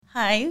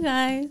Hi, you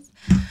guys.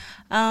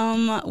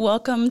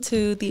 Welcome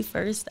to the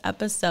first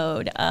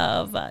episode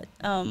of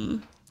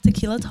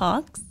Tequila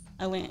Talks.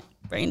 I went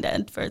brain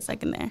dead for a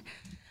second there.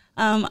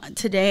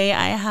 Today,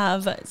 I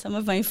have some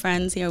of my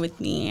friends here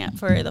with me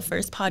for the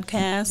first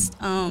podcast.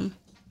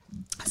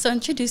 So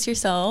introduce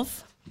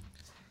yourself.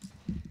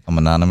 I'm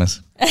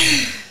anonymous.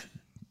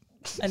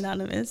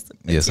 Anonymous.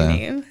 What's yes, your I am.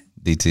 name?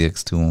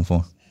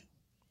 DTX214.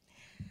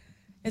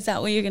 Is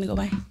that what you're going to go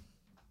by?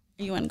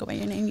 Or you want to go by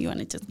your name?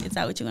 Is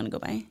that what you want to go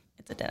by?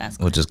 It's a dead ass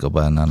question. We'll just go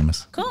by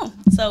anonymous. Cool.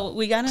 So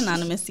we got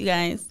anonymous, you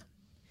guys.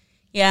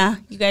 Yeah,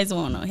 you guys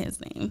won't know his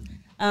name.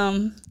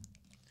 Hi,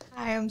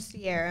 I'm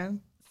Sierra.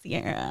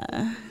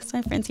 Sierra. It's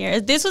my friend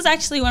Sierra. This was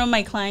actually one of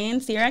my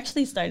clients. Sierra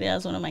actually started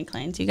as one of my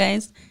clients, you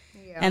guys.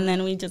 Yeah. And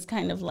then we just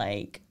kind of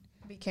like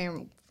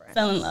became friends.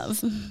 fell in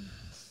love.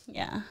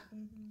 Yeah.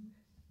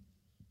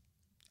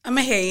 I'm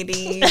a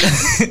Haiti.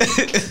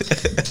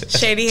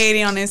 Shady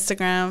Haiti on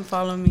Instagram.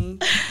 Follow me.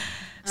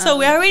 So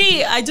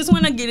I just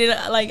want to get it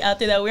like out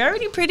there that we're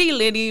already pretty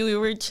litty. We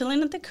were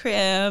chilling at the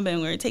crib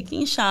and we were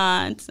taking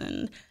shots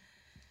and,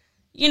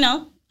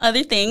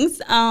 other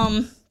things.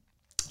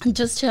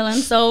 Just chilling.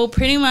 So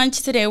pretty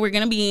much today we're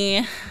going to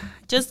be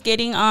just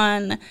getting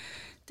on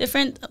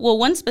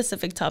one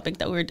specific topic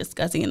that we were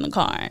discussing in the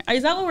car.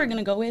 Is that what we're going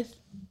to go with?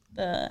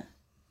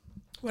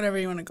 Whatever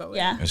you want to go with.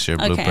 Yeah. It's your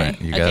blueprint.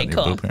 Okay. You got your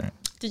cool. blueprint.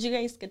 Did you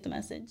guys get the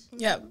message?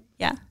 Yep.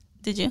 Yeah.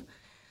 Did you?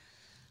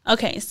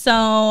 Okay,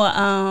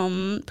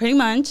 so pretty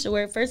much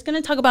we're first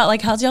gonna talk about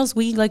like how's y'all's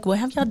week? Like what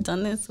have y'all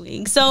done this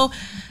week? So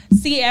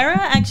Sierra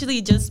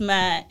actually just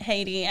met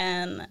Haiti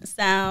and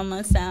Sam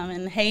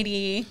and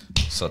Haiti.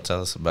 So tell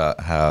us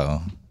about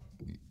how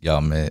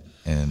y'all met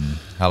and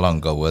how long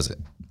ago was it?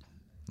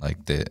 Like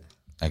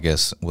I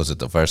guess, was it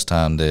the first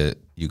time that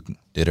you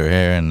did her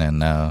hair and then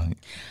now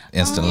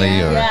instantly?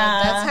 Yeah, or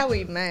that's how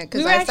we met.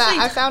 Because We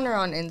I found her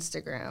on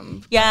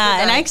Instagram.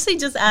 Yeah, and I actually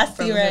just asked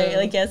you, right? her.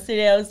 Like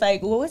yesterday, I was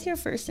like, what was your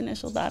first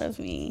initial thought of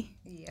me?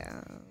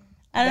 Yeah.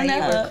 I don't that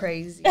know. You were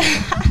crazy.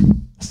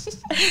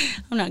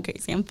 I'm not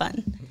crazy, I'm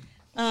fun.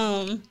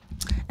 And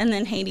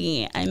then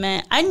Haiti,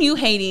 I knew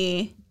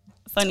Haiti.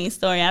 Funny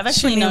story. I've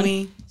actually known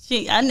me.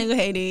 I knew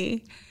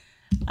Haiti.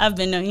 I've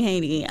been knowing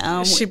Haiti.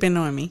 She been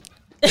knowing me.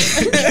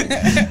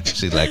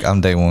 she's like, I'm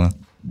day one.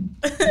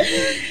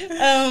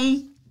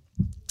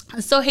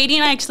 So Haiti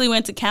and I actually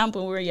went to camp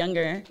when we were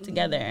younger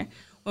together.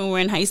 When we were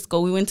in high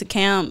school, we went to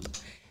camp,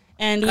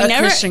 and we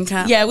never Christian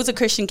camp. Yeah, it was a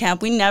Christian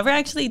camp. We never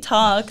actually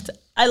talked.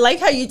 I like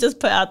how you just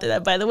put out there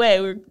that, by the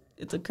way,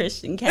 it's a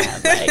Christian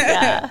camp. Like,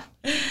 yeah.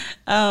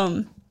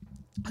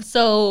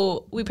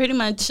 So we pretty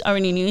much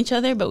already knew each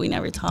other, but we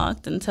never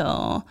talked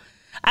until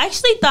I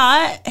actually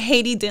thought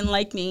Haiti didn't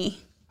like me.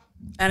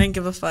 I didn't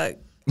give a fuck.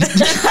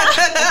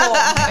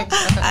 Oh my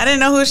God. I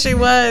didn't know who she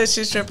was.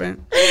 She's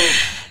tripping.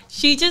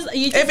 It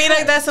It be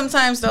like that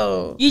sometimes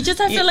though. You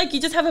just feel like you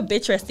just have a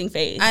bitch resting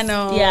face. I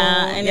know.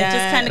 Yeah, and it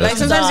just kind of like comes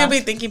sometimes off. you'll be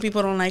thinking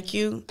people don't like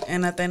you,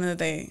 and at the end of the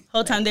day,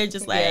 Whole time they're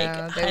just like,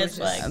 Yeah, they high were as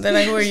just- fuck. they're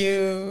like, "Who are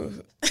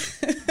you?"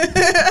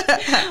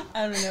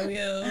 I don't know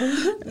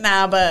you.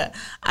 Nah, but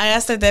I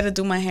asked her dad to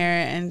do my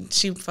hair, and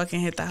she fucking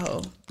hit that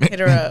hoe. Hit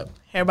her up.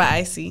 Hair by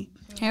Icy.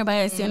 Everybody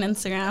I see on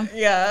Instagram.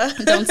 Yeah.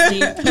 Don't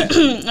sleep.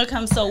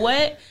 Okay, so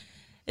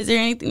is there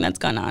anything that's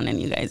gone on in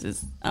you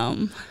guys'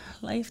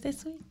 life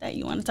this week that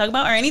you want to talk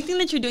about, or anything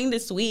that you're doing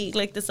this week,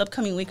 like this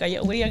upcoming week? What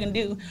are you gonna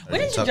do?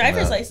 When is your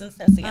driver's license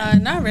test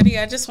again? Not really.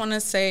 I just want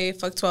to say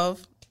fuck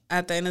 12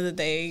 at the end of the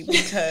day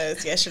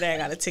because yesterday I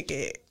got a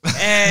ticket.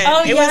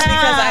 And it was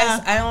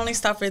because I only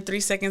stopped for 3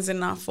 seconds and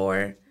not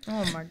 4.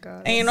 Oh my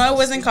God. And it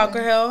was in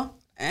Cocker Hill.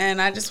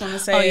 And I just want to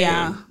say,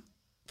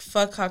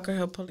 fuck Cocker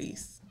Hill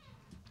police.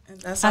 And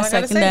that's all I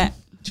gotta say. That.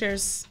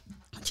 Cheers.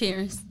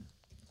 Cheers.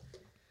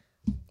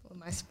 With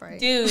my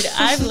Sprite. Dude,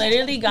 I've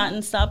literally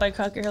gotten stopped by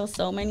Crocker Hill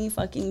so many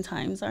fucking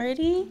times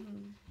already.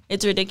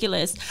 It's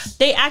ridiculous.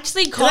 They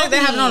actually called Like they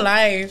have no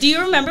life. Do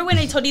you remember when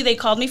I told you they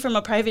called me from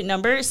a private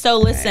number? So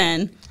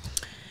listen,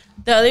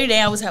 the other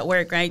day I was at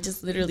work, right?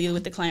 Just literally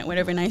with the client,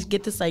 whatever, and I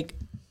get this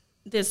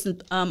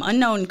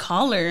unknown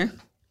caller.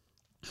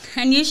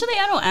 And usually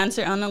I don't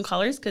answer unknown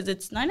callers because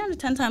it's 9 out of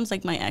 10 times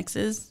like my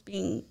exes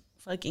being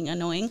fucking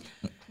annoying.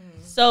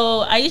 So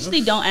I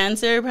usually don't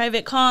answer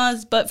private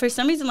calls, but for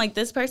some reason, like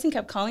this person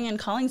kept calling and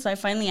calling, so I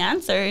finally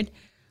answered.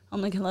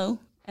 I'm like, hello?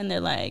 And they're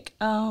like,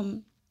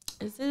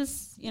 is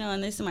this,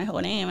 and this is my whole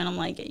name. And I'm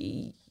like,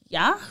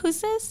 yeah,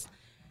 who's this?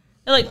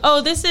 They're like,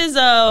 oh, this is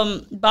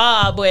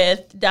Bob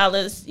with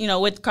Dallas,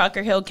 with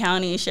Crocker Hill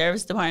County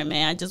Sheriff's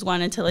Department. I just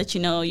wanted to let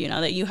you know,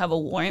 that you have a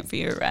warrant for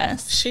your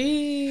arrest.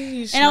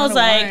 Sheesh. And I was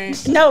like,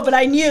 warrant. no, but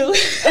I knew.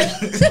 She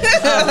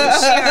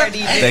already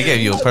did. They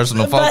gave you a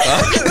personal phone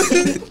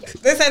call.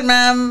 They said,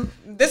 ma'am,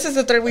 this is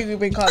the third week we've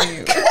been calling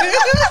you.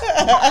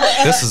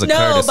 This is a No,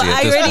 courtesy but at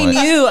I this already point.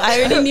 knew. I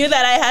already knew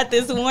that I had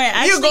this warrant.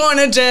 Actually, You going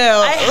to jail.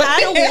 I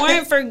had a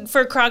warrant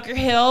for Crocker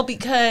Hill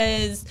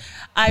because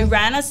I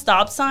ran a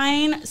stop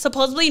sign.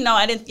 Supposedly, no,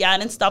 I didn't. Yeah, I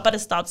didn't stop at a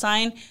stop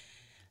sign,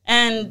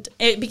 and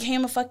it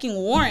became a fucking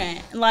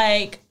warrant.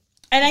 Like,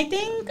 And I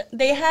think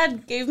they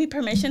gave me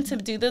permission to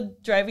do the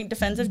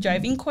defensive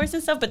driving course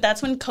and stuff, but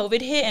that's when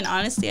COVID hit, and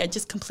honestly, I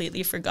just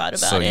completely forgot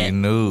about it. So you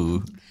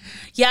knew.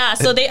 Yeah,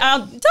 so they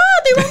wrote me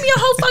a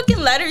whole fucking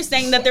letter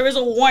saying that there was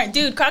a warrant.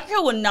 Dude, Crocker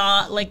Hill will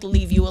not, like,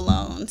 leave you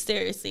alone.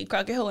 Seriously,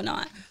 Crocker Hill will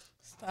not.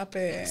 Stop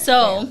it.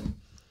 So,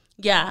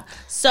 yeah.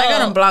 So I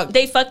got him blocked.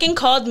 They fucking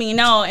called me,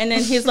 and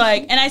then he's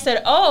like, and I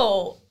said,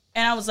 oh,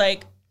 and I was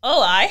like,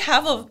 oh, I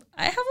have a warrant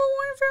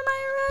for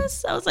my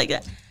arrest? I was like,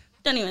 that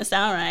doesn't even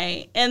sound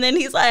right. And then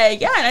he's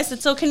like, yeah. And I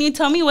said, so can you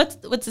tell me what's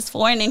this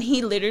for? And then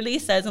he literally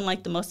says in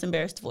like the most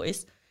embarrassed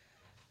voice,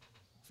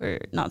 for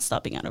not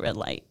stopping at a red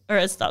light or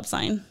a stop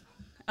sign.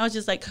 I was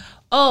just like,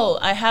 oh,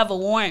 I have a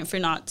warrant for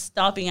not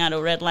stopping at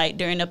a red light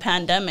during a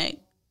pandemic.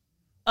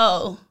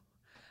 Oh,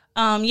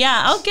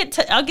 yeah, I'll get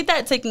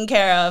that taken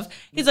care of.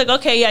 He's like,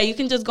 okay, yeah, you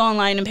can just go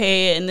online and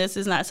pay it, and this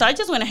is not. So I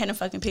just went ahead and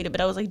fucking paid it. But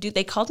I was like, dude,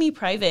 they called me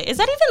private. Is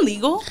that even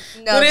legal?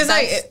 No,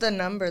 that's the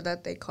number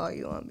that they call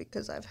you on,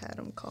 because I've had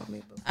them call me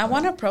before. I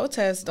want to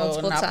protest though,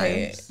 multiple not times.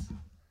 pay it.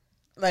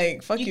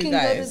 Like, fuck you can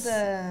guys. Go to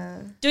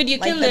the, dude, you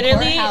like, can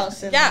literally.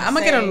 Yeah, I'm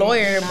gonna get a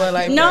lawyer, but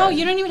like, no,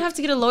 you don't even have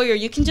to get a lawyer.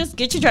 You can just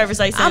get your driver's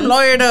license. I'm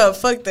lawyered up.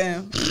 Fuck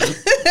them.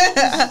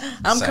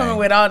 I'm Same. coming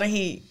with all the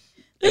heat.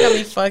 They got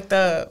me fucked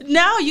up.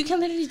 No, you can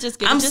literally just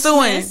get. I'm it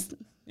suing. dismissed.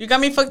 You got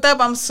me fucked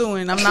up. I'm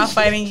suing. I'm not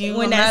fighting you.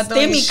 When I'm that not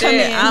doing stimmy shit. come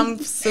in, I'm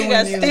you suing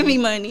got you.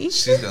 stimmy money.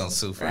 She's gonna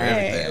sue for Right,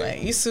 everything.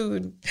 like, you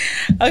sued.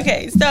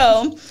 Okay,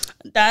 so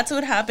that's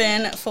what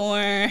happened for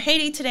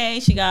Haiti today.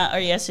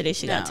 Yesterday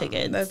she got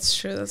tickets. That's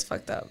true. That's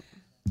fucked up.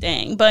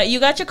 Dang, but you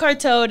got your car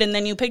towed and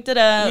then you picked it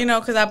up. You know,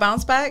 because I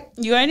bounced back.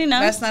 You already know.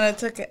 That's not a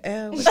took a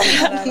L.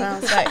 I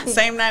bounced back.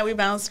 Same night we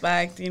bounced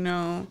back. You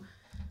know,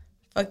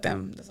 fuck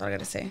them. That's all I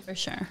gotta say. For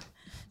sure.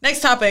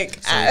 Next topic.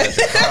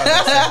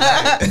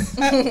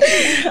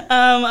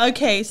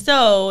 Okay,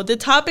 so the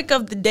topic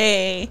of the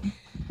day,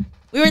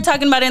 we were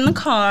talking about it in the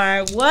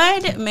car.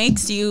 What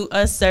makes you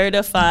a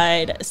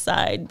certified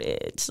side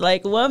bitch?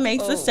 Like, what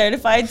makes a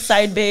certified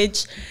side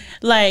bitch?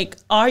 Like,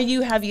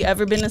 have you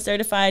ever been a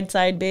certified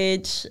side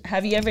bitch?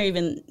 Have you ever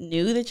even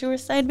knew that you were a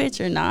side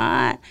bitch or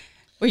not?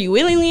 Were you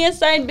willingly a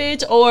side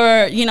bitch?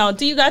 Or,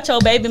 do you got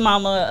your baby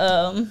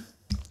mama,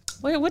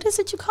 what is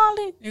it you call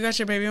it? You got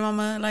your baby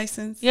mama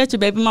license? You got your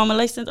baby mama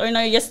license? Or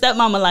no, your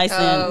stepmama license?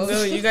 Oh.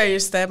 Dude, you got your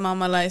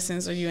stepmama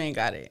license or you ain't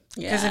got it.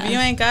 Because if you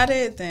ain't got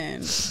it,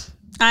 then...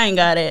 I ain't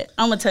got it.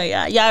 I'm gonna tell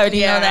y'all. Y'all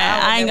already know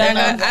that. I ain't got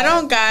no. I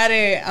don't got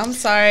it. I'm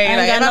sorry. I ain't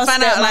Like, got if no I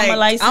find out, stepmama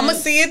license. I'm gonna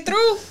see it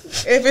through.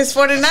 If it's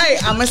for the night,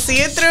 I'm gonna see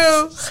it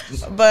through.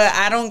 But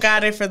I don't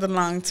got it for the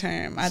long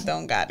term. I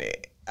don't got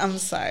it. I'm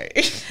sorry.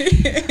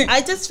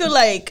 I just feel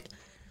like,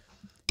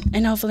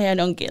 and hopefully I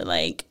don't get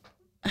like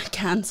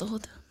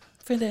canceled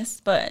for this,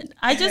 but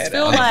I just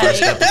feel like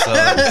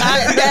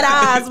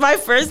my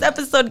first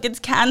episode gets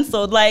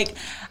canceled. Like,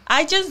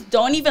 I just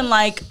don't even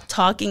like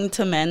talking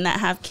to men that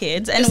have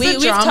kids, and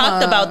we've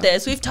talked about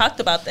this. We've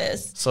talked about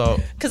this. So,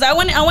 because I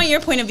want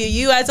your point of view.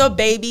 You as a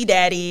baby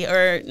daddy,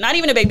 or not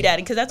even a baby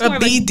daddy, because that's more a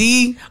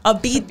BD. a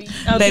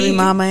baby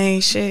Mama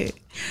ain't shit.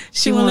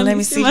 She won't let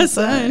me see my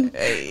son.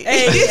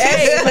 Hey.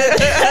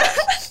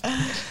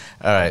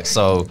 all right.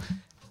 So,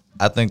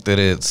 I think that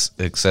it's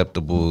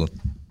acceptable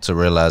to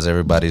realize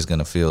everybody's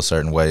gonna feel a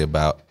certain way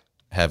about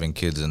having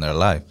kids in their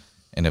life,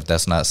 and if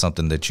that's not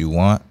something that you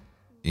want,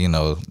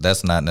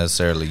 that's not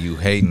necessarily you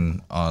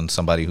hating on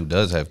somebody who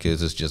does have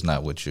kids. It's just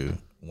not what you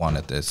want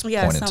at this point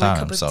in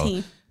time.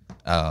 So,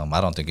 I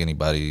don't think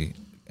anybody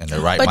in their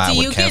right mind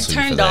would cancel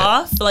you for that. But do you get turned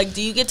off? Like,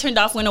 do you get turned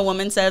off when a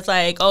woman says,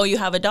 like, oh, you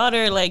have a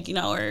daughter, like,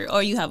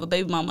 or you have a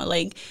baby mama?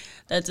 Like,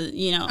 that's a,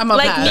 I'm okay.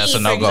 like me, that's a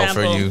no-go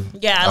for you?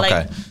 Yeah. Okay.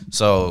 Like,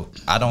 so,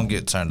 I don't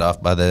get turned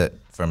off by that.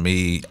 For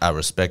me, I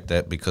respect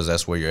that because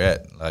that's where you're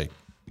at. Like,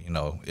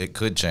 it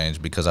could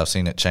change because I've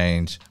seen it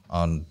change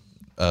on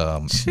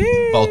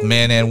both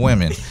men and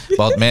women.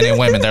 Both men and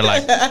women, they're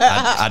like,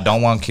 I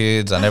don't want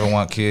kids. I never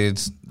want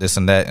kids, this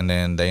and that. And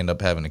then they end up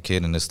having a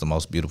kid, and it's the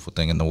most beautiful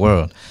thing in the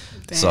world.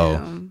 Damn.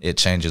 So it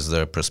changes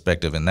their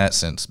perspective in that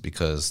sense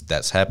because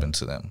that's happened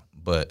to them.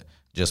 But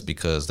just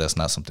because that's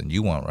not something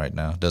you want right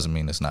now doesn't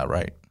mean it's not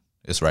right.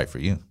 It's right for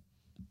you.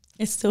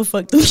 it's still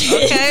fucked up.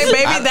 Okay,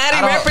 baby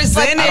daddy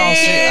represented.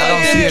 I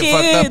don't see it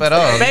fucked up at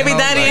all. Baby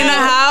daddy in the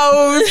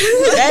house.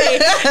 Hey,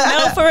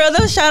 no, for real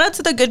though. Shout out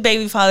to the good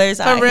baby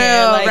fathers out For real,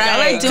 here. Like,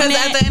 right? Because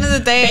at the end of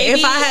the day, baby,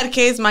 if I had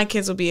kids, my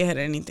kids would be ahead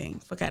of anything.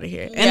 Fuck out of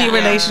here. Any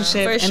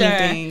relationship, for sure.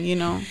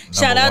 anything,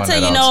 Shout out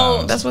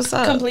to that's what's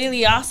up.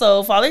 Completely.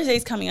 Also, Father's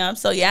Day's coming up,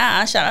 so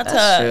yeah. Shout out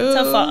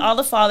to all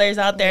the fathers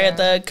out there.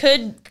 Yeah.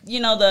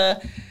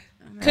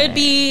 Could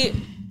be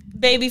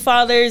baby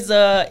fathers,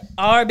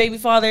 our baby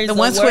fathers, the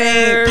ones who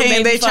ain't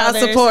paying their child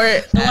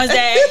support, the ones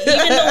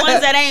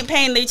that ain't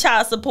paying their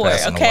child support.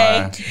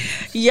 Okay,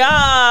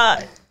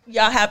 y'all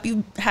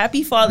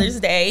happy Father's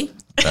Day.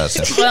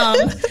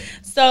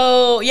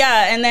 So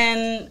yeah, and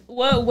then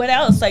what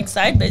else? Like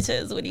side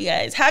bitches. What do you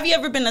guys? Have you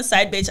ever been a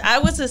side bitch? I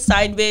was a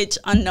side bitch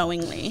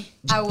unknowingly.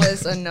 I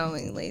was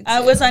unknowingly. Too. I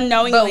was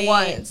unknowingly, but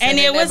once, and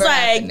it was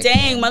like,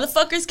 dang,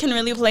 motherfuckers can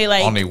really play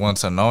like only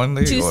once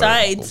unknowingly, two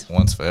sides.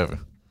 Once forever.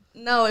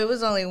 No, it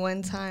was only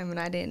one time, and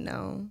I didn't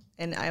know.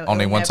 And I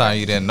Only one time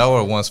you didn't know,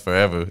 or once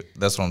forever?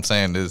 That's what I'm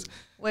saying. Is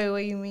Wait, what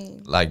do you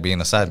mean? like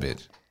being a side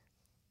bitch.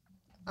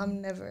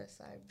 I'm never a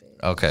side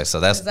bitch. Okay, so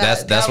that's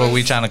that what was-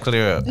 we trying to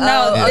clear up.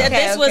 No, okay,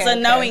 this was okay.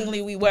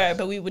 unknowingly we were,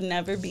 but we would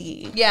never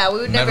be. Yeah, we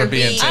would Never never be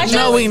be.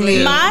 intentional.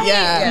 Knowingly.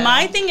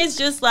 My thing is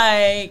just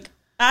like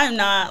I'm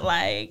not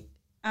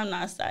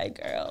side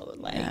girl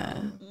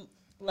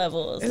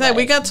levels. It's like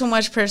we got too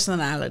much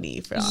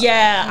personality for all.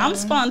 Yeah, I'm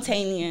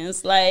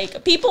spontaneous.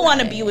 Like people want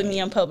to be with me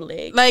in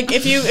public. Like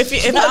if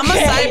I'm a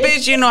side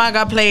bitch, you know I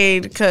got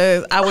played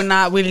because I would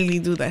not willingly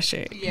do that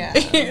shit. Yeah.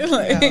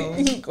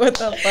 Like, what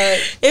the fuck?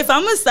 If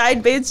I'm a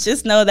side bitch,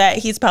 just know that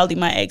he's probably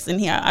my ex,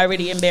 and I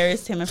already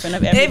embarrassed him in front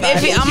of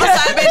everybody. If I'm a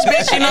side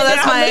bitch, you know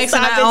that's my ex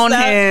and I own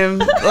him.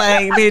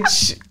 Like,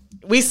 bitch,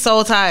 we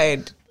so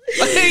tired.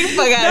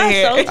 Fuck out of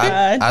here. So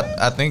tired.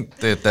 I think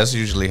that's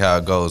usually how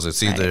it goes.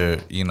 It's either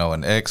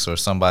an ex or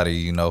somebody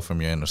you know from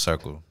your inner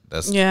circle.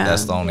 That's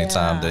the only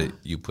time that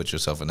you put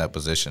yourself in that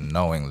position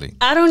knowingly.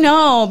 I don't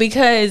know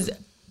because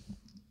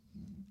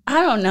I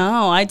don't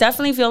know. I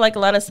definitely feel like a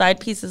lot of side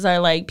pieces are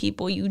like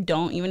people you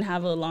don't even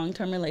have a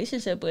long-term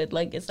relationship with.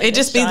 Like it's like It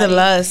just be the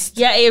lust.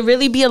 Yeah, it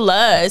really be a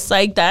lust.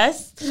 Like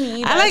that's to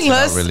me. I like Not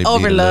lust really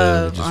over be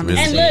love. just honestly.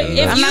 really And be look, love.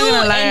 if I'm you not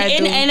gonna lie, I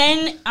do. and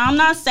then I'm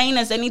not saying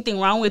there's anything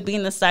wrong with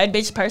being the side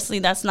bitch. Personally,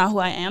 that's not who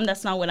I am.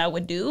 That's not what I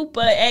would do.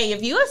 But hey,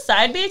 if you a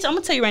side bitch, I'm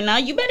gonna tell you right now,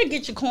 you better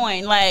get your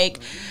coin. Like,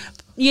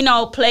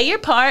 play your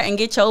part and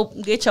get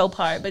your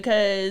part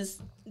because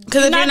if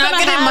you're not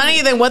getting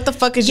money, then what the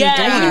fuck is you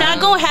doing? you're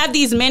not gonna have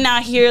these men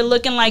out here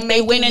looking like they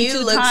Making winning you 2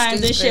 look times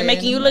and shit, stupid.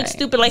 making you look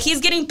stupid. Like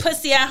he's getting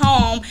pussy at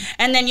home,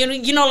 and then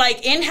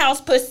like in-house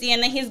pussy,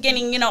 and then he's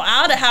getting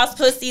out of house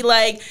pussy,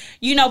 like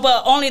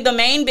but only the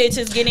main bitch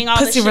is getting all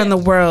Pussy the shit. run the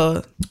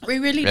world. We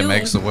really It do.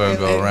 makes the world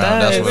go It around.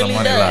 does. That's It where the really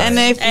money does. lies. And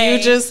if Hey.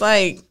 you just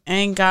like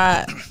ain't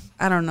got,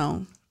 I don't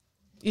know,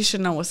 you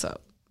should know what's up.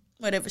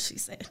 Whatever she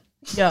said.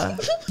 Yeah.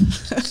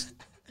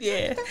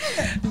 Yeah.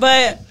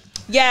 But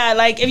yeah,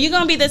 like if you're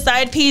gonna be the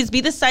side piece,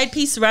 be the side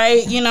piece,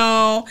 right?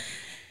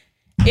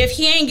 If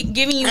he ain't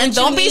giving you And what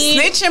don't you be need,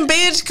 snitching,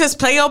 bitch, because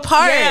play your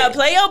part. yeah,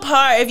 play your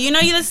part. If you know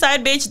you're the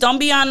side bitch, don't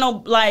be on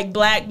no like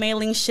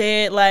blackmailing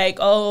shit. Like,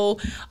 oh,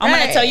 I'm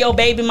gonna Right. tell your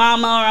baby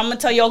mama or I'm gonna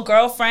tell your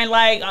girlfriend.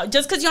 Like,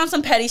 just because you're on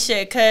some petty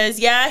shit. Cause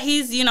yeah,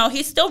 he's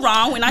he's still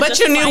wrong. We're not But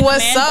you knew justifying the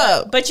what's man,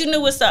 up. But you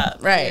knew what's up,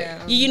 Right.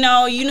 Yeah. You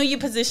knew your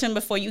position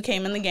before you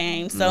came in the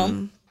game.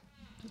 So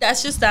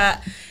that's just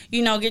that.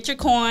 Get your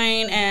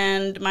coin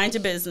and mind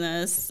your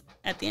business.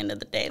 At the end of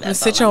the day, And that's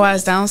sit all your I'm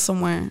ass down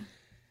somewhere.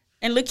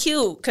 and look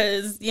cute,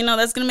 because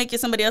that's gonna make you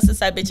somebody else's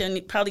side bitch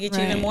and probably get you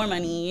even Right. more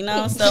money.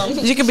 So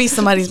You could be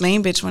somebody's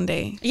main bitch one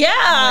day.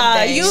 yeah,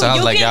 One day. you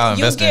Sounds like y'all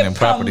investing in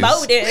properties.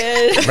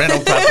 promoted.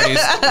 rental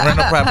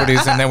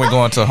properties, and then we're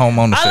going to home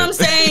ownership. All I'm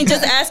saying,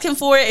 just ask him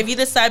for it. If you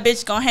the side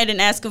bitch, go ahead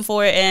and ask him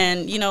for it.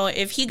 And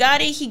if he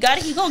got it, he got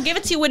it. He gonna give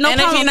it to you with no And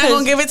if problem. he's not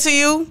going to give it to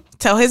you,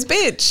 tell his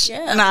bitch.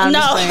 yeah, Nah, I'm no,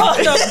 just saying. I'm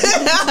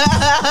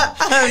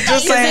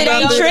just because saying. it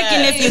Don't ain't do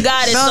tricking that. if you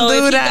got it. Don't so do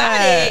if he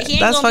that. got it, he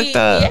ain't That's gonna fucked be,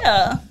 up.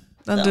 Yeah.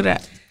 Don't do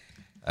that.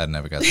 I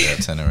never got the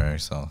itinerary,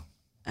 so All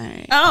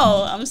right.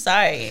 Oh, I'm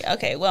sorry.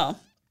 Okay, well,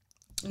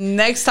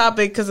 Next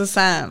topic because of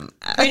Sam.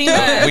 pretty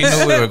much. we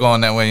knew we were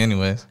going that way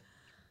anyways.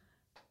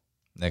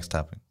 Next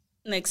topic.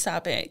 Next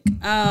topic.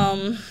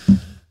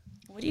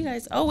 What do you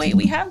guys? Oh wait,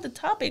 we have the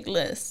topic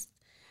list.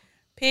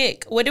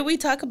 Pick. What did we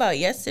talk about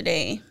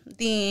yesterday?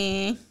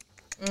 The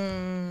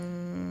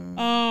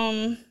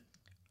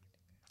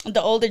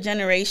older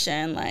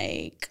generation.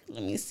 Like,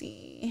 let me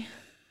see.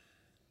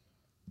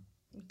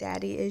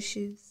 Daddy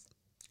issues.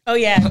 Oh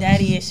yeah,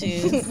 daddy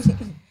issues.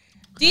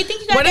 Do you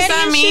think you got What does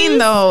daddy that issues? mean,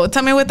 though?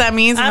 Tell me what that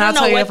means, and I I'll don't know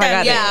tell you what if I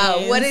got that it.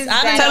 means. Yeah, what is I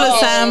don't daddy know. Tell us,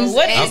 Sam.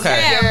 What is Okay.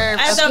 that?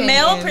 As a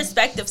male opinion.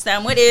 perspective,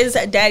 Sam, what is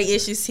daddy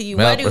issues to you?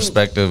 Male What do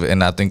perspective,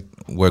 and I think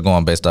we're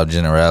going based off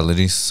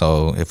generalities.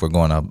 So if we're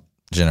going off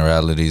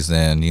generalities,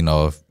 then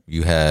if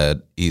you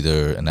had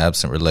either an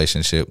absent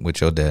relationship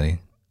with your daddy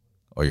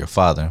or your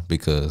father,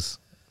 because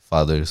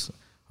fathers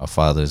are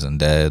fathers and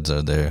dads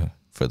are there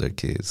for their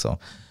kids. So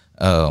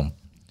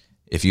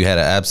if you had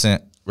an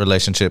absent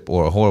relationship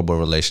or a horrible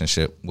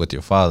relationship with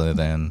your father,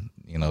 then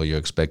you're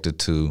expected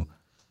to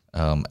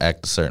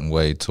act a certain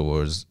way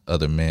towards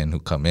other men who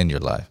come in your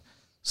life.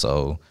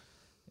 So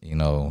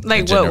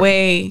Like the what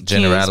way? Can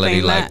you generality,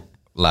 explain that?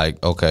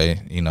 like okay,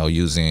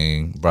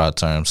 using broad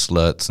terms,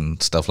 sluts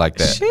and stuff like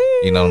that.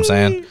 You know what I'm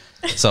saying?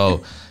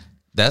 So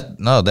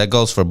that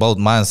goes for both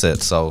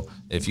mindsets. So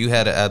if you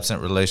had an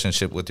absent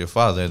relationship with your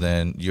father,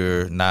 then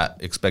you're not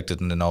expected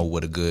to know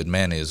what a good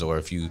man is. Or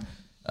if you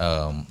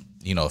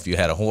if you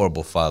had a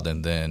horrible father,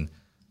 then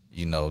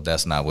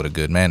that's not what a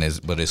good man is,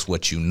 but it's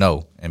what you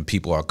know, and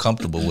people are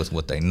comfortable with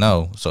what they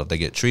know. So if they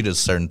get treated a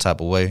certain type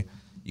of way,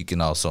 you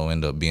can also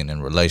end up being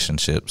in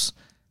relationships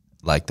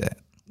like that.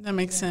 That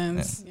makes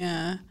sense.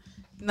 Yeah.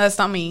 That's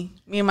not me.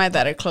 Me and my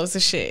dad are close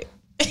as shit.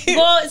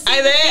 Well,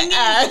 see, the thing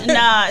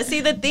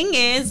is, the thing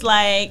is,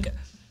 like,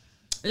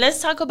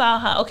 let's talk about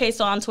how, okay,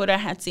 so on Twitter I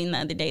had seen the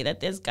other day that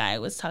this guy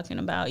was talking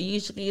about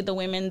usually the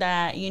women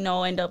that, you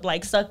know, end up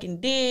like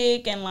sucking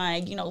dick and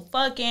like, you know,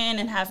 fucking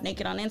and half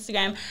naked on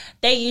Instagram,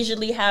 they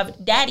usually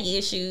have daddy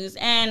issues.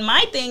 And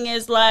my thing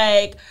is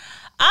like,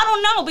 I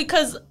don't know,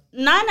 because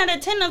 9 out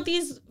of 10 of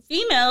these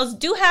females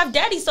do have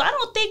daddies, so I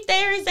don't think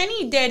there is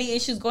any daddy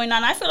issues going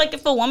on. I feel like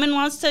if a woman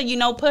wants to, you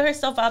know, put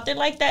herself out there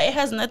like that, it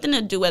has nothing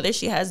to do whether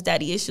she has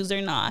daddy issues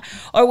or not.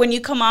 Or when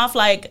you come off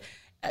like,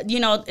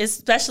 you know,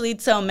 especially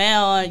to a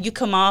male, you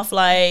come off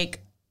like,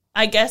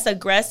 I guess,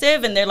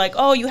 aggressive, and they're like,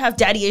 oh, you have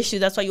daddy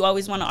issues, that's why you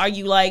always want to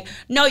argue. Like,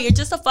 no, you're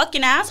just a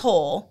fucking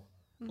asshole.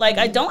 Like,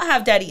 I don't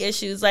have daddy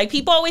issues. Like,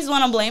 people always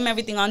want to blame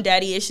everything on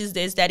daddy issues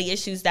this, daddy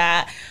issues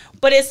that.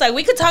 But it's like,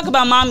 we could talk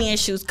about mommy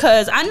issues,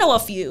 because I know a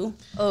few.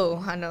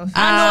 Oh, I know.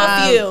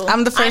 I know a few.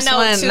 I'm the first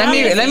one. Too.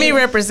 Let me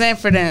represent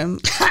for them.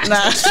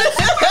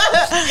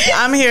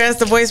 I'm here as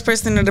the voice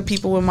person of the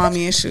people with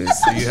mommy issues.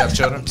 Do you have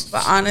children?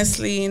 But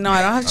honestly, no,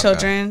 I don't have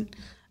children.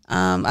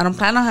 I don't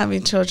plan on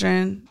having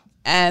children.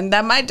 And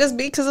that might just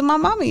be because of my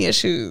mommy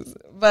issues.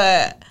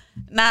 But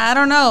nah, I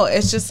don't know.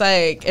 It's just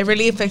like, it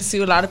really affects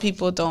you. A lot of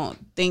people don't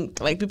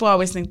think, like, people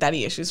always think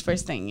daddy issues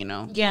first thing, you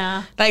know?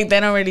 Yeah. Like, they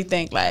don't really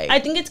think, like. I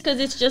think it's because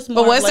it's just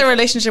more. But what's like, their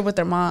relationship with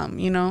their mom,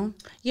 you know?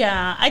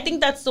 Yeah, I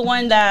think that's the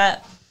one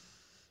that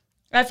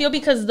I feel,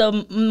 because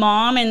the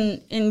mom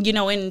and you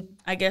know, and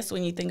I guess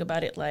when you think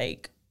about it,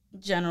 like,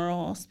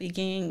 general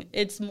speaking,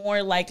 it's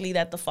more likely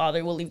that the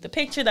father will leave the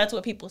picture. That's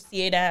what people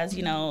see it as,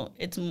 you know.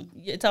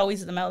 It's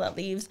always the male that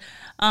leaves.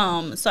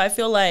 So I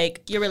feel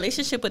like your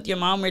relationship with your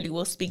mom really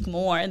will speak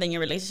more than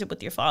your relationship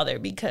with your father,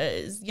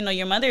 because, you know,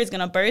 your mother is going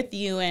to birth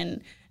you,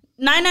 and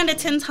 9 out of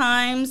 10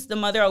 times the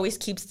mother always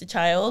keeps the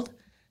child.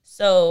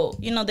 So,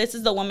 you know, this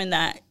is the woman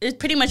that is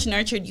pretty much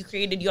nurtured you,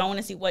 created you. I want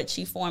to see what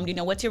she formed, you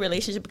know, what's your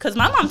relationship, because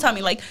my mom taught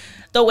me, like,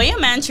 the way a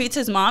man treats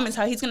his mom is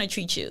how he's going to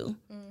treat you.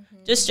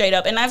 Just straight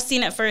up. And I've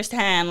seen it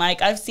firsthand.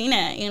 Like, I've seen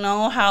it, you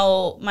know,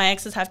 how my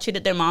exes have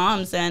treated their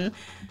moms, and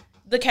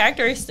the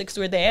characteristics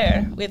were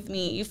there with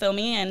me, you feel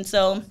me? And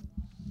so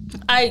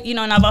you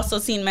know, and I've also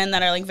seen men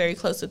that are like very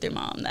close with their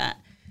mom, that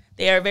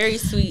they are very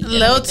sweet. A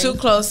little too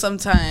close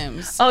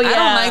sometimes. Oh, yeah. I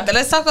don't like that.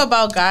 Let's talk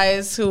about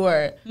guys who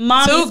are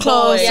Mommy's too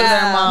close boys. to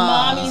their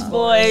mom. Mommy's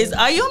boys.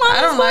 Are you a mommy's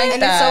I don't boy? like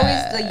And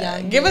that. it's always the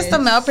young. Give us the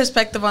male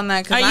perspective on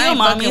that, because Are I you a ain't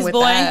mommy's fucking with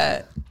boy?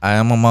 that. I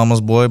am a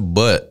mama's boy,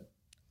 but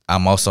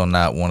I'm also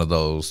not one of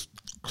those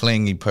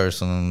clingy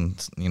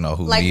persons, you know,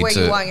 who Like need where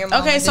to. you want your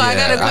mom. Okay, so I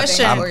got a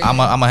question. I'm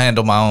gonna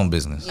handle my own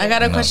business. I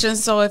got a you know? question.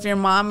 So if your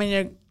mom and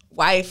your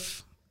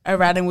wife are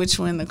riding with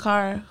you in the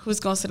car, who's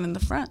gonna sit in the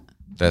front?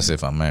 That's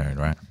if I'm married,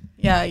 right?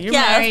 Yeah, you're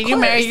Yeah, of married. You're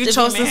married. You course, if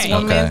chose you're this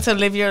married. woman Okay. to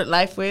live your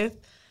life with,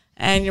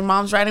 and your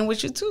mom's riding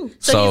with you too.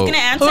 So he's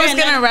gonna answer. who's and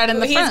gonna then ride in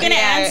the he's front? gonna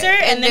Yeah, answer,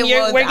 and and then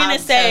then we're gonna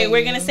say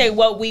tell you.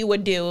 what we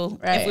would do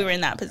Right. if we were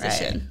in that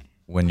position.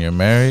 When you're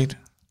married,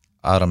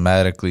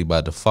 automatically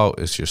by default,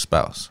 it's your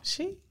spouse.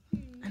 She.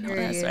 I know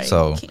that's right.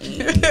 So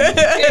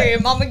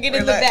Period. Mama, get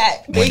in the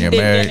back. when you're big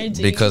married,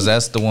 energy. because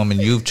that's the woman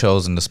you've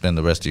chosen to spend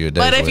the rest of your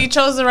days But if with. you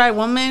chose the right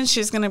woman,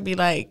 she's gonna be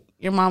like,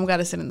 your mom got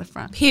to sit in the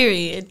front.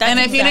 Period. That's And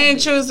if you didn't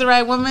exactly- choose the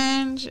right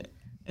woman,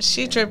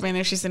 she tripping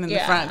if she's sitting in the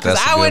Yeah. front. Because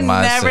That's a I good would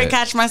never mindset.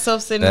 catch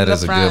myself sitting That in the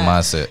is a front. good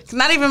mindset.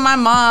 Not even my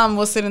mom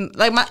will sit in,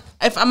 like,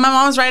 if my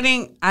mom's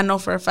riding, I know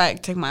for a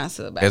fact, take my ass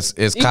to the back. It's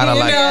kind of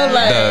You like, know,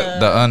 like-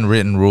 the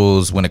unwritten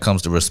rules when it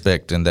comes to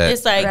respect and that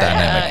It's like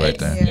dynamic right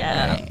there.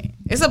 Yeah.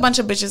 It's a bunch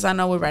of bitches I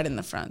know would ride in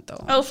the front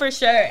though. Oh, for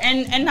sure,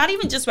 and not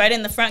even just right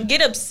in the front.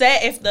 Get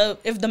upset if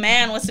the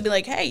man wants to be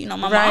like, hey, you know,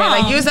 my Right, mom.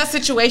 like use that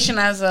situation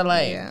as a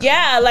like.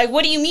 Yeah, like,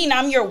 what do you mean?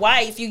 I'm your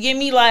wife. You give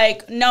me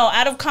like, no,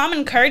 out of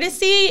common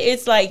courtesy,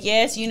 it's like,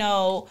 yes, you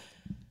know,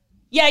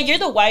 yeah, you're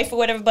the wife or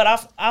whatever, but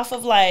off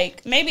of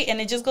like, maybe, and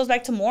it just goes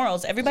back to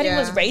morals. Everybody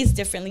was raised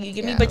differently, you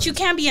get me? But you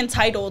can't be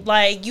entitled.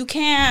 Like, you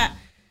can't,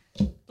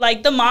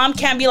 like, the mom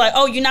can't be like,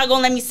 oh, you're not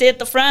gonna let me sit at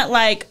the front.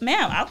 Like,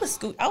 ma'am, I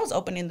was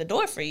opening the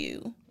door for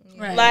you.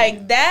 Right.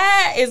 Like,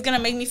 that is gonna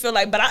make me feel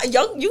like, but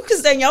you can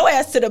send your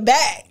ass to the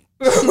back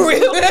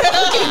real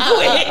fucking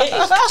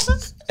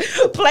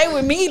quick. Play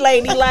with me,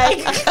 lady. Like,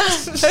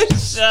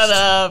 Shut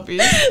up. You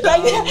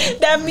like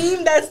that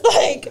meme that's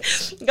like,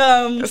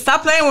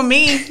 Stop playing with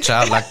me.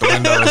 Child like the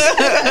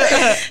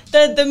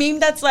windows. the meme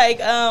that's like,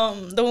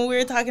 the one we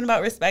were talking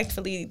about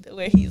respectfully,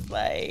 where he's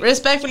like,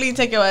 Respectfully,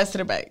 take your ass to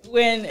the back.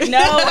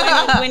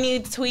 when you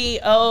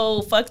tweet,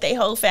 oh, fuck they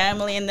whole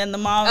family, and then the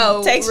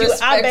mom texts you,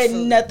 I bet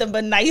respectfully. nothing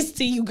but nice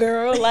to you,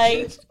 girl.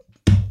 Like,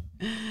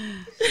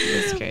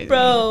 It's crazy.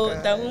 bro,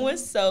 that one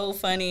was so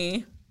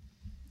funny.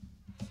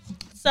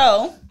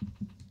 So,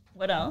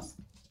 what else?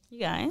 You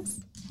guys?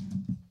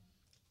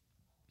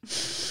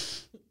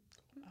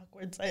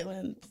 Awkward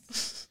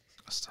silence.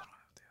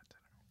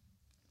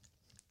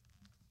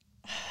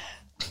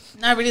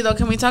 Not really though.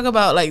 Can we talk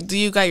about, like, do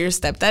you got your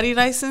stepdaddy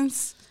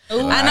license?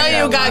 Ooh, I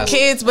know you got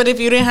kids, but if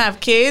you didn't have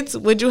kids,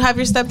 would you have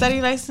your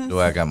stepdaddy license? Do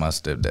I got my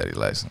stepdaddy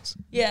license?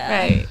 yeah.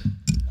 Right.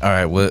 All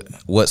right,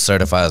 what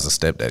certifies a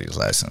stepdaddy's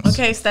license?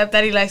 Okay,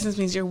 stepdaddy license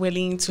means you're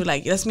willing to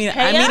like. Let's meet.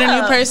 Pay I meet a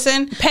new up.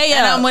 person. Pay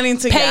and up. I'm willing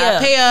to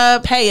Pay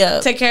up.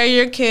 take care of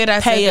your kid. I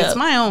said Pay it's up.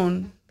 my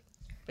own,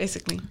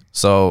 basically.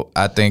 So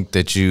I think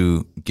that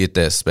you get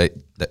that space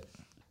that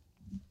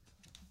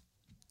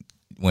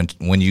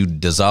when you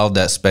dissolve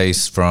that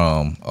space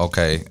from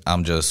okay,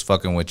 I'm just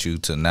fucking with you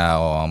to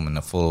now I'm in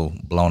a full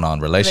blown on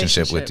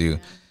relationship with you.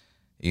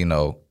 You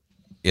know,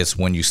 it's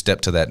when you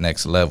step to that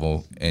next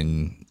level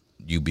and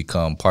you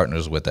become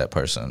partners with that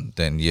person.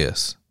 Then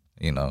yes,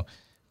 you know.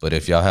 But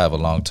if y'all have a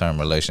long term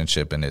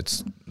relationship and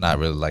it's not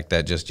really like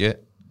that just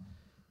yet,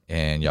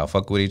 and y'all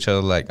fuck with each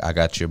other like I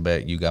got your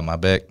back, you got my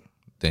back,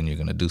 then you're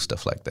gonna do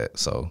stuff like that.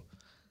 So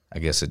I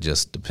guess it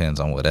just depends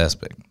on what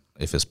aspect.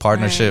 If it's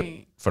partnership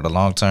Right. for the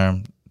long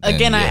term, then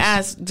Again, I yes.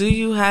 asked, do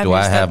you have Do your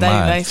I have stepdaddy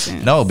mine?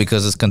 license? No,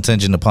 because it's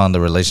contingent upon the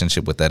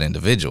relationship with that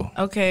individual.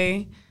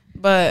 Okay,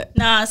 but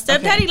Nah,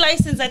 stepdaddy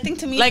license. I think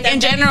to me, like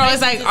in stepdaddy general,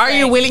 it's license like, is are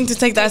you willing to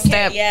take that take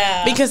care- step?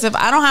 yeah. Because if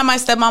I don't have my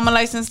stepmama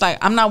license, like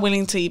I'm not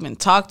willing to even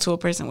talk to a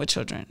person with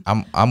children.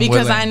 I'm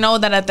Because willing. I know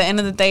that at the end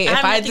of the day, I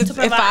have nothing to if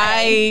I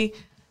provide.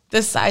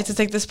 decide to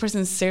take this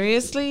person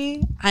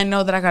seriously, I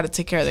know that I got to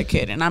take care of the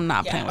kid, and I'm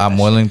not playing with I'm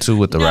that willing to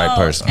with the No, right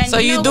person. and shit. So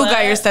you you know do got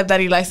what? your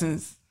stepdaddy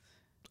license.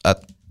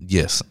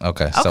 Yes.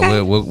 Okay. So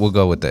Okay. we'll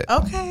go with that.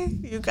 Okay,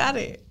 you got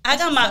it. I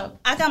got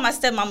my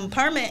stepmama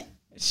permit.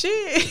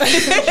 Shit.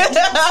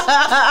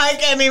 I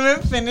can't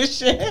even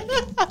finish it.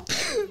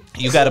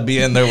 You got to be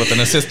in there with an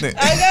assistant.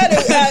 I got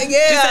it.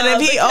 Yeah. She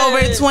said if he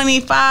over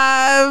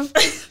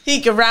 25,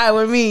 he can ride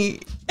with me.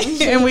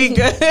 And we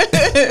good.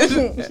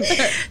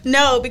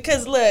 No,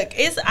 because look,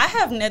 I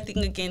have nothing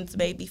against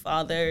baby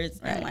fathers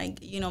and like,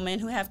 you know, men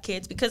who have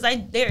kids because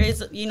there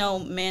is, you know,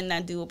 men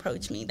that do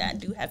approach me that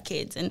do have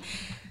kids and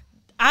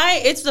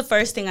it's the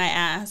first thing I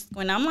ask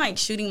when I'm like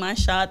shooting my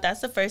shot. That's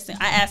the first thing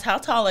I ask. How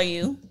tall are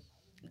you?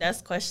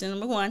 That's question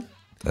number one.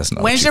 That's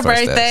not When's what your you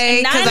first asked.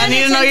 birthday? Because I 9 need out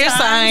to of know 10 your times,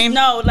 sign.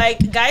 No,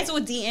 like guys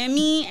will DM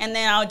me and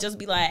then I'll just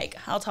be like,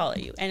 how tall are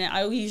you? And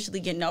I will usually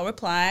get no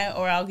reply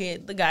or I'll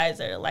get the guys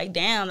that are like,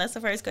 damn, that's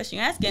the first question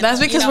you're asking. That's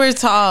You because know, we're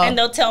tall. And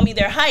they'll tell me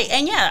their height.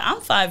 And yeah, I'm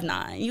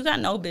 5'9". You got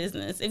no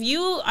business. If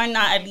you are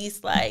not at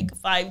least like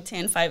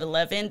 5'10",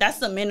 5'11", that's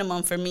the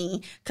minimum for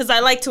me. Because I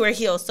like to wear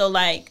heels. So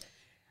like,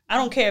 I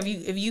don't care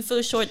if you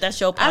feel short, that's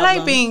your problem. I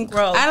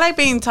like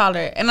being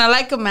taller. And I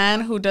like a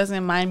man who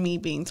doesn't mind me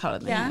being taller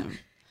than him.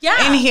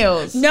 Yeah. In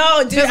heels. No,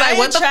 dude. Because like,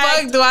 what the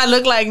fuck do I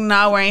look like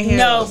not wearing heels?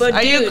 No, but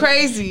are you dude,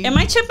 crazy? Am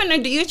I tripping or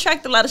do you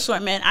attract a lot of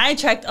short men? I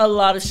attract a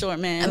lot of short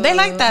men. And they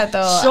like that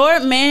though.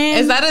 Short men.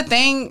 Is that a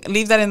thing?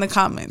 Leave that in the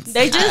comments.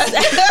 They just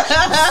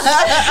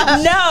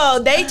no.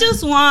 They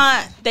just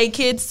want their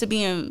kids to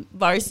be in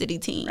varsity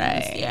teams.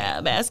 Right.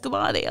 Yeah,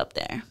 basketball. They up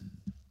there.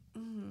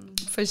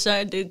 For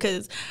sure, dude.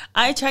 Because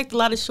I attract a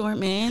lot of short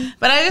men.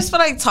 But I just feel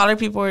like taller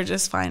people are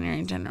just finer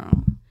in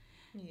general.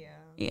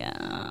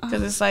 Yeah.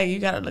 Because it's like you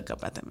got to look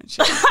up at them and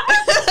shit.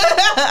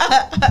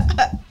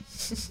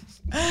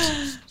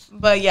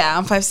 But yeah,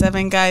 I'm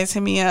 5'7", guys.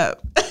 Hit me up.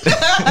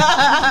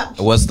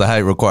 What's the height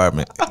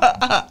requirement?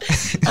 I'm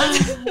just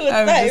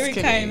kidding.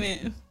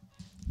 Requirement.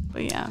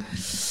 But yeah.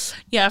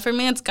 Yeah, for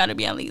me, it's got to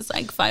be at least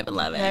like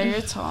 5'11". Yeah,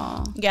 you're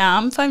tall. Yeah,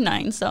 I'm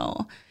 5'9",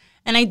 so.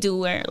 And I do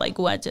wear like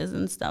wedges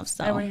and stuff,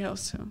 so. I wear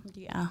heels too.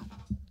 Yeah.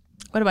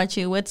 What about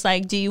you? What's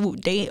like, do you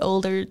date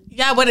older?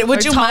 Yeah, would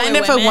you taller mind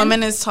if women? a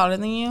woman is taller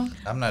than you?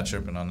 I'm not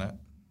tripping on that.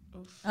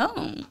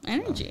 Oh,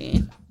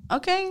 energy.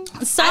 Okay.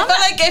 So I feel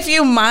like if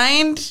you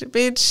mind,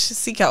 bitch,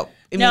 seek help.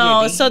 no,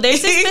 immediately. so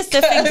there's a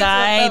specific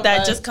guy What the that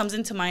fuck? just comes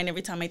into mind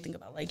every time I think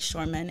about like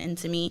short men. And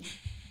to me,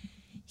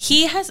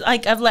 he has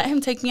like, I've let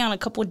him take me on a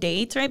couple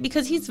dates, right?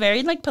 Because he's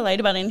very like polite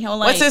about it. And he'll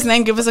like, What's his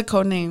name? Give us a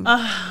code name. You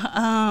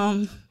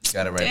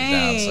gotta write it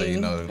down so you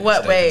know.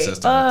 What stay way? consistent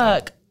with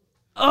that. fuck.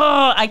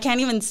 Oh, I can't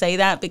even say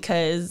that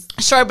because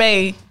Short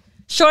Bay.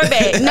 short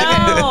bae.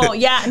 No,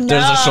 yeah, no.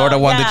 There's a shorter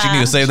one that you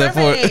need to save that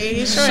for.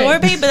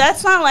 Short bae, but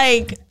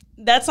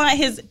that's not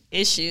his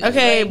issue.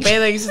 Okay, Like,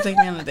 Baylor used to take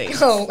me on a date.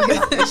 Oh,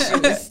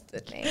 issues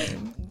the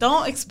name.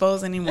 Don't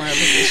expose any more of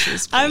his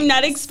issues. Please. I'm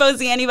not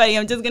exposing anybody.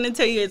 I'm just gonna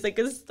tell you it's like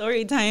a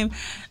story time.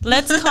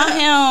 Let's call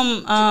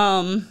him.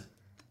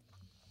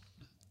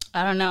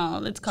 I don't know.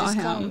 Let's call Just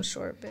him. call him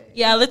Short Bay.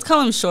 Yeah, let's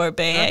call him Short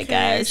Bae, I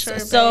guess.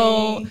 Short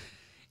So Bae.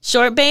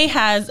 Short Bae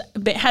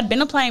had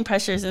been applying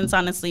pressure since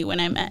honestly when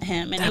I met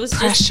him, and it was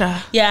pressure.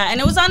 just and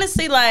it was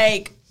honestly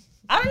like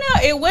I don't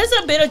know. It was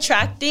a bit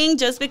attracting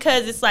just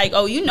because it's like,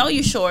 oh, you know,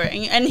 you're short,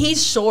 and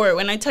he's short.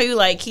 When I tell you,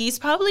 like, he's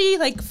probably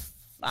like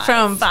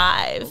From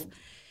 5'5".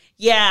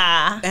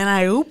 Yeah. And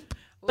I oop.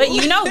 But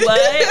you know what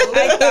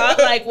I thought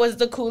like was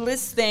the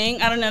coolest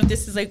thing? I don't know if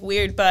this is like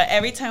weird, but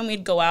every time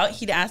we'd go out,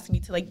 he'd ask me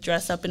to like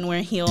dress up and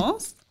wear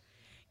heels.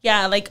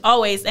 Yeah, like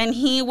always. And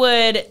he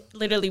would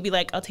literally be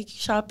like, I'll take you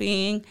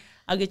shopping.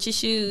 I'll get you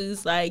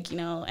shoes. Like, you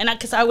know, and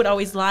because I would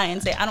always lie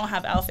and say, I don't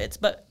have outfits.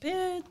 But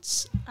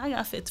bitch, I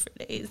got fits for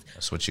days.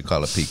 That's what you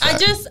call a peacock.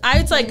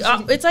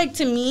 It's like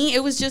to me,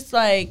 it was just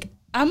like,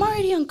 I'm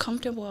already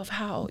uncomfortable of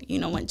how, you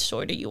know, much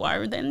shorter you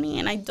are than me.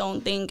 And I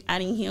don't think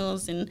adding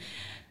heels and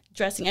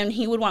dressing, and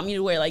he would want me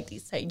to wear like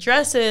these tight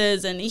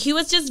dresses, and he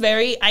was just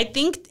very, I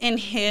think in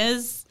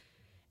his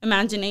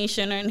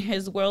imagination or in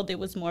his world, it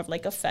was more of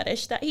like a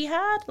fetish that he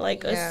had,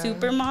 like a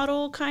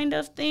supermodel kind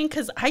of thing,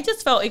 because I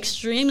just felt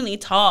extremely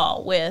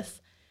tall with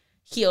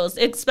heels,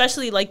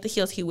 especially like the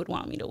heels he would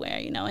want me to wear,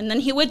 you know. And then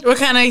he would... What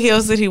kind of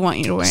heels did he want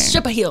you to wear?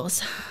 Stripper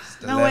heels.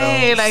 No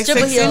way, like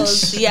Stripper 6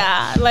 heels. inch?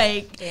 Yeah,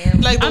 like... Damn.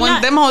 Like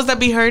them hoes that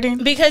be hurting?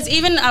 Because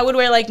even I would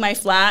wear like my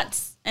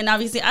flats, and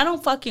obviously I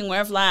don't fucking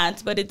wear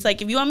flats, but it's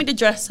like if you want me to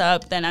dress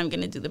up, then I'm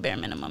gonna do the bare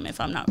minimum if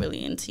I'm not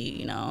really into you,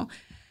 you know.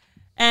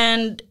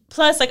 And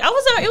plus, like it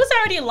was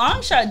already a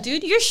long shot,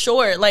 dude. You're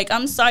short. Like,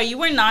 I'm sorry, you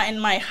were not in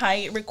my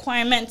height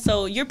requirement,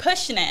 so you're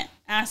pushing it,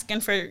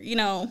 asking for, you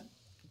know,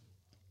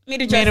 me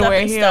to dress up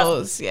wear and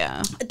heels, stuff.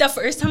 yeah. The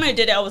first time I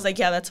did it, I was like,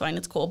 yeah, that's fine,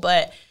 it's cool.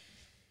 But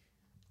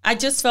I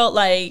just felt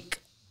like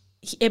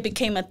it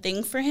became a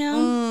thing for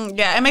him.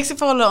 Yeah, it makes you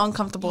feel a little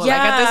uncomfortable. Yeah.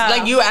 Like at this,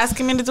 like you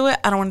asking me to do it,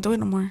 I don't want to do it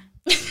no more.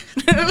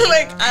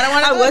 Like I don't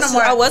want to do it no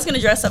more. I was gonna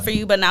dress up for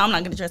you, but now I'm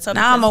not gonna dress up.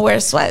 Now I'm gonna wear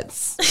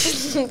sweats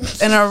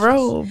and a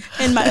robe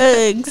in my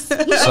Uggs.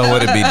 So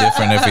would it be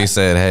different if he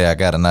said, "Hey, I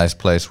got a nice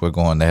place. We're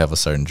going to have a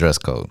certain dress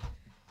code"?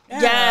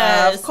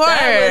 Yes, of course.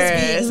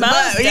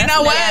 But you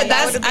know what?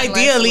 That's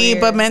ideally,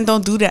 but men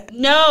don't do that.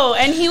 No,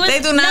 and he was. They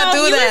do not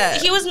do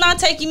that. He was not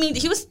taking me.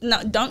 He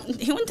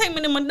wouldn't take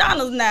me to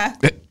McDonald's now.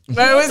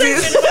 Where was he?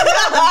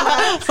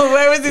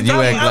 Where was he? You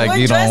act I like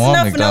wasn't you don't dressing want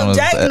up for no McDonald's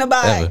Jack in the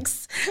ever.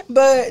 Box.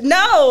 But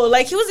no,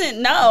 like he wasn't.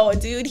 No,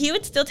 dude, he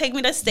would still take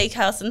me to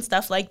steakhouse and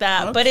stuff like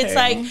that. Okay. But it's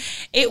like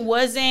it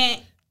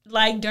wasn't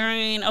like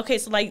during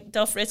so like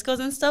Del Frisco's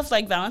and stuff,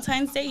 like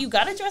Valentine's Day, you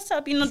gotta dress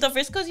up. You know, Del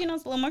Frisco's, you know,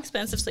 it's a little more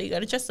expensive, so you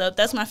gotta dress up.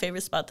 That's my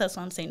favorite spot. That's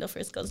why I'm saying Del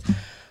Frisco's.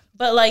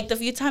 But like the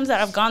few times that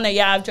I've gone there,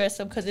 yeah, I've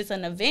dressed up because it's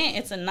an event,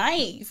 it's a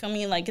night. You feel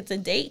me? Like it's a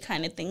date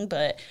kind of thing.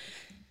 But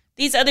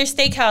these other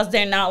steakhouse,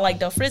 they're not like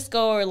Del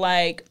Frisco or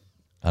like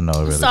I know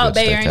a really Salt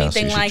good Bay or steakhouse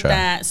anything you should like try.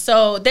 that.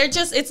 So they're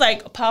just, it's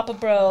like Papa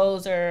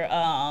Bros or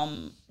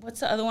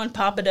what's the other one?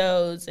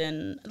 Papados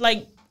and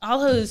like all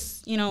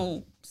those, you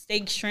know,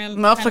 steak shrimp.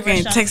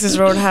 Motherfucking Texas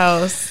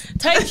Roadhouse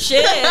type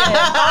shit.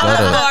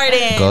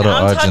 Go to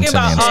I'm talking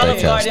about Argentinian Olive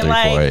Steakhouse Garden.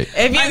 Like,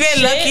 348. If you get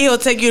lucky, he'll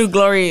take you to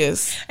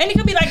Glorious. and it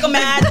could be like a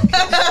mad.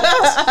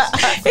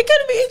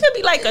 it could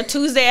be like a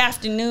Tuesday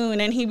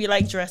afternoon, and he'd be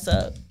like, dress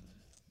up.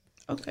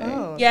 Okay.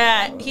 Oh,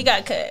 Yeah, he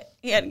got cut.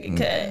 He had to get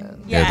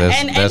cut. Yeah,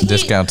 that's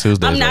Discount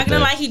Tuesdays I'm not right gonna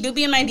there. lie, he do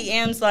be in my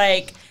DMs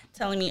like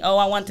telling me, "Oh,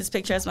 I want this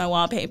picture as my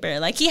wallpaper."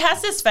 Like he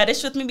has this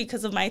fetish with me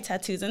because of my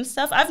tattoos and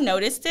stuff. I've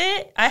noticed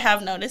it. I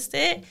have noticed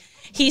it.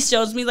 He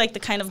shows me like the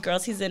kind of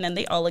girls he's in, and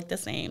they all look the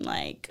same.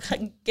 Like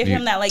give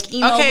him that like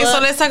emo Okay, look. so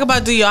let's talk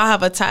about, do y'all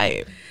have a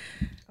type?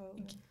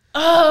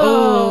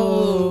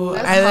 Oh,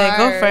 That's I like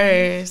go hard.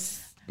 first.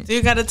 Do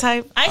you got a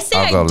type? I say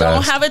I'll I go don't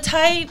last. have a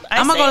type.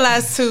 I'm gonna go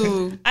last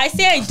too. I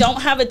say I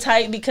don't have a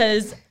type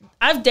because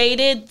I've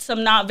dated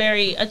some not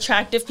very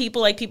attractive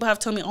people. Like people have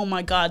told me, "Oh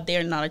my God,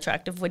 they're not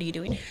attractive. What are you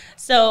doing?"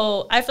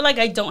 So I feel like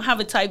I don't have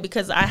a type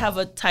because I have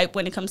a type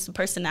when it comes to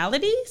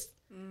personalities.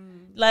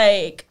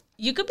 Like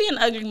you could be an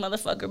ugly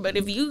motherfucker, but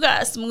if you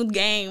got a smooth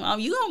game,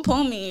 you gonna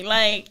pull me.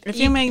 Like If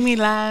you make me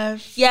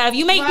laugh, yeah, if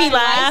you make me Why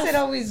laugh. is it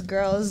always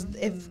girls?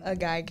 If a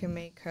guy can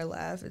make her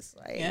laugh, it's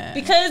like yeah.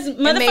 Because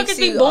motherfuckers makes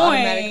be you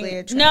automatically boring.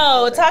 attractive,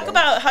 No, I talk guess.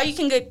 about how you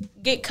can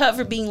get cut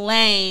for being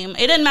lame.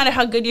 It doesn't matter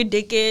how good your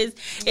dick is.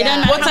 It Yeah. doesn't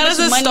matter Well, how tell much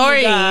us a money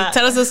story. you got.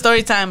 Tell us a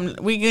story time.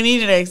 We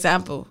needed an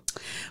example.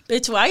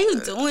 Bitch, why are you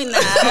doing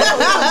that?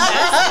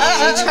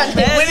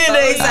 We need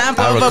an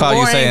example I of a recall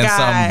boring you saying guy.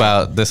 something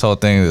about this whole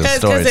thing is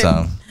story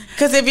time.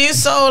 Because if you're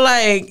so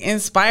like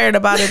inspired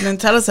about it, then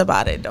tell us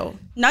about it though.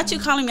 Not you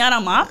calling me out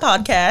on my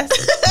podcast.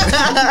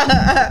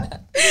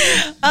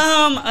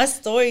 A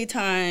story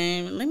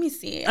time. Let me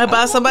see.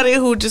 About somebody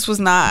who just was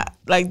not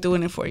like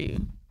doing it for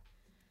you.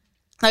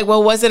 Like,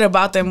 what was it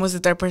about them? Was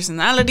it their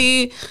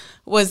personality?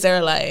 Was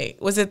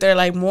it their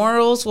like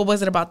morals? What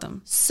was it about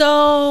them?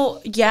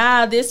 So,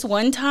 yeah, this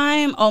one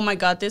time, oh my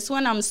God, this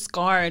one I'm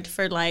scarred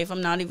for life.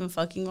 I'm not even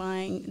fucking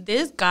lying.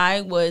 This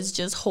guy was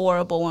just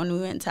horrible when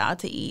we went out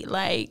to eat.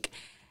 Like,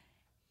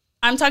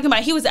 I'm talking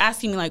about, he was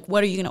asking me, like,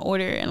 what are you going to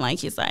order? And, like,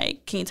 he's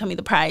like, can you tell me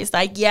the price?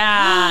 Like,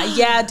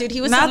 yeah, dude.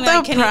 He was Not telling me,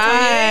 like, the can you tell me?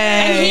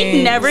 And he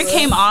price. never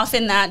came off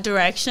in that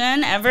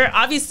direction, ever.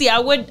 Obviously,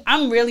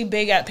 I'm really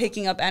big at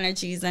picking up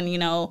energies and, you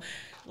know,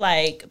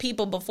 like,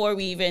 people before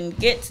we even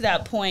get to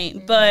that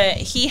point. But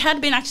he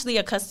had been actually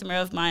a customer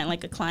of mine,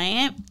 like a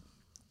client.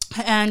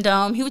 And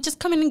he would just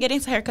come in and get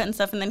his haircut and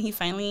stuff. And then he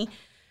finally,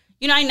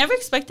 you know, I never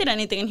expected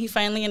anything. And he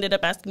finally ended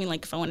up asking me,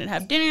 like, if I wanted to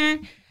have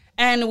dinner.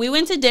 And we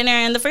went to dinner,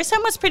 and the first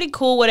time was pretty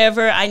cool,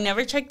 whatever. I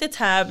never checked the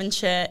tab and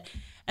shit.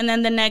 And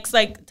then the next,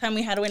 like, time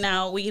we went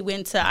out, we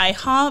went to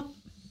IHOP.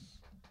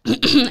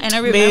 And I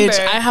remember. Bitch,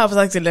 IHOP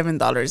like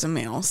 $11 a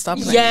meal. Stop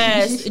playing.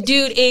 Yes,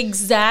 dude,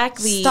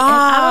 exactly. Stop. And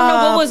I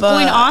don't know what was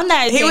going on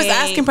that day. He was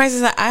asking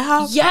prices at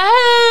IHOP?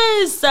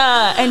 Yes.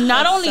 And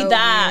not That's only so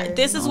that, weird.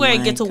 this is Oh where it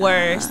my gets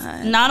worse.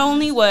 God. Not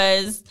only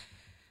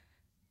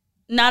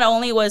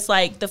was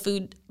like the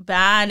food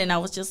bad, and I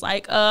was just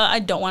like, I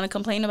don't want to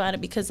complain about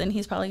it because then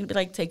he's probably gonna be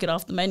like, take it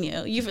off the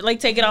menu. You like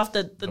take it off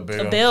the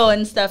bill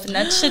and stuff, and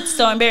that shit's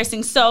so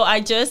embarrassing. So I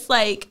just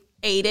like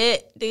ate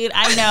it, dude.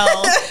 I know.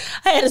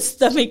 I had a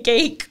stomach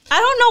ache. I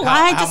don't know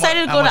why I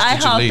decided to go to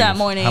IHOP that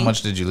morning. How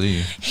much did you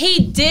leave?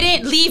 He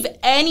didn't leave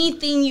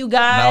anything, you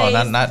guys.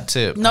 No, not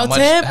tip. No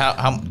tip?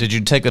 How did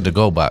you take a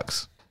to-go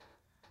box?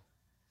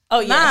 Oh,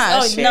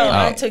 yes. Nah, no,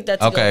 I took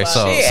that to okay, go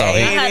so box. he, I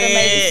had to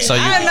make so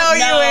you, I know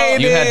you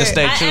ate you it. had to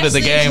stay true to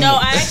the game. No,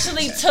 I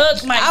actually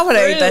took my I would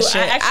have ate that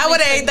fruit. shit. I would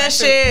have ate that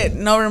shit.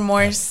 No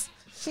remorse.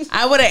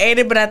 I would have ate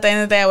it, but at the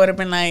end of the day, I would have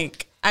been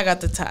like, I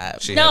got the top.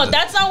 No,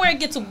 that's not where it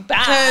gets bad.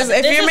 Because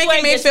if you're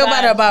making me feel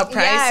bad about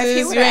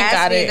prices, if you ain't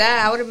got it.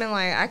 That, I would have been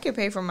like, I could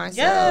pay for myself.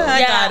 Yeah,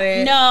 I got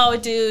it. No,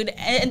 dude,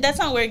 and that's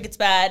not where it gets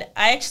bad.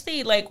 I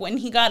actually like when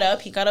he got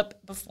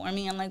up before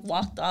me and like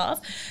walked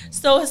off.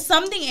 So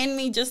something in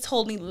me just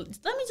told me, let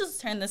me just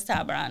turn this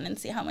tab around and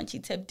see how much he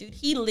tipped, dude.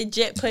 He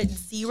legit put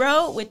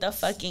 0 with a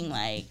fucking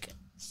like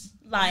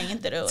lying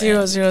through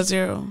it.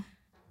 000.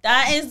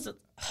 That is.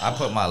 I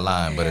put my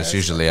line, but it's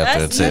usually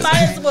after a You tip. might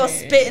as well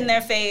spit in their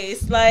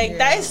face. Like,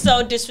 that is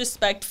so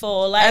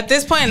disrespectful. Like, At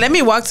this point, let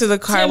me walk to the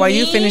car while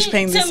you finish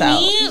paying this out.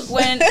 To me,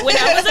 when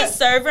I was a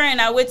server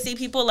and I would see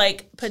people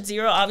like put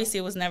 0, obviously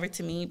it was never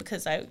to me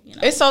because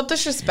It's so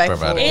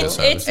disrespectful. It's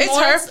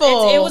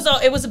hurtful.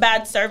 It was a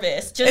bad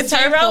service. Just It's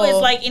 0 hurtful.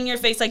 is like in your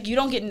face. Like, you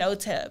don't get no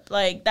tip.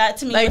 Like, that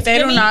to me. Like, was they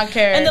do giving- not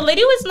care. And the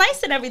lady was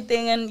nice and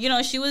everything, and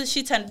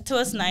she tended to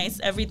us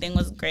nice. Everything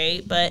was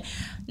great, but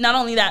not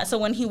only that. So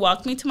when he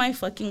walked me to my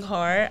fucking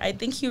car, I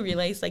think he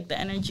realized like the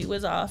energy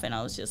was off, and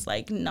I was just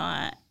like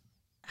not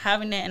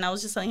having it, and I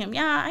was just telling him,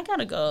 yeah, I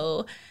gotta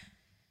go.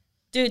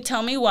 Dude,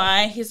 tell me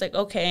why. He's like,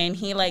 okay, and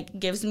he like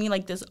gives me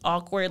like this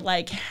awkward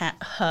like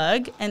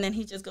hug, and then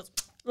he just goes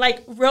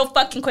like real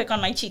fucking quick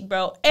on my cheek,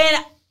 bro,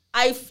 and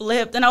I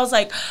flipped, and I was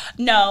like,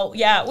 no,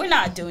 yeah, we're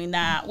not doing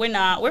that.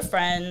 We're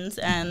friends,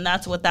 and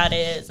that's what that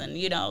is, and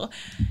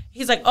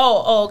he's like,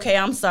 oh, okay,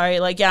 I'm sorry.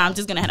 Like, yeah, I'm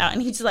just gonna head out.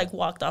 And he just like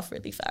walked off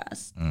really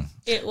fast.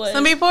 It was.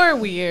 Some people are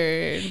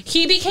weird.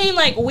 He became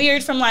like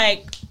weird from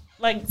like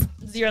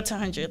 0 to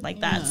 100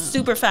 like that,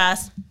 super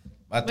fast.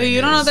 But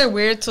you don't know they're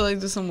weird to like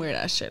do some weird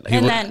ass shit. Like,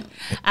 And then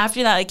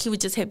after that, like he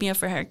would just hit me up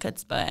for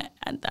haircuts. But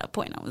at that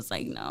point, I was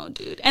like, no,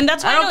 dude. And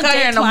that's why I don't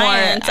date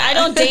clients. I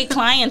don't date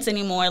clients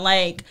anymore.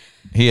 Like.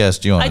 He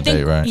asked you on a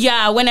date, right?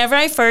 Yeah, whenever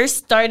I first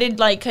started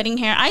like cutting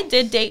hair, I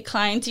did date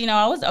clients.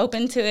 I was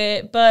open to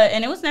it,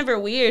 and it was never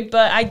weird.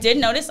 But I did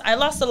notice I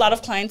lost a lot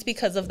of clients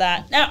because of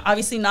that. Now,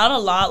 obviously, not a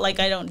lot. Like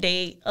I don't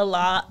date a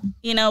lot,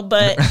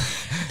 but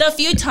the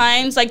few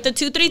times, like the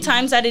 2-3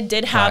 times that it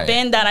did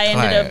happen, that I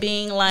ended up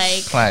being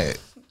like client.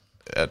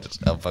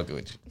 I'm fucking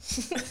with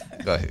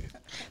you. Go ahead.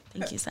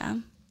 Thank you,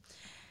 Sam.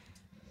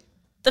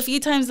 The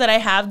few times that I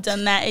have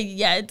done that,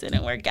 it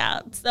didn't work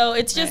out. So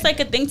it's just like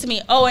a thing to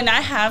me. Oh, and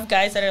I have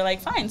guys that are like,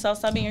 fine, so I'll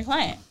stop being your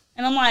client.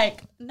 And I'm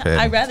like, no,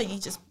 I'd rather you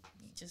just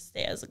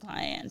stay as a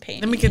client and pay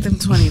me. Let me get them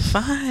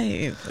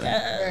 25.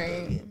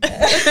 Right.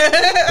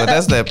 But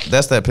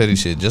that's that petty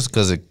shit. Just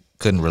because it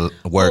couldn't work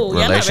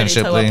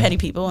relationshiply. Petty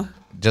people.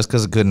 Just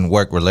because it couldn't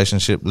work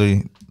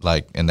relationshiply,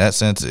 like in that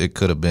sense, it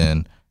could have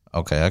been,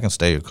 okay, I can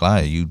stay your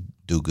client. You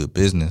do good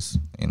business,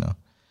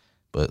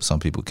 But some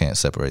people can't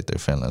separate their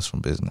feelings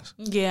from business.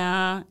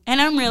 Yeah. And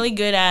I'm really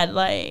good at,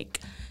 like,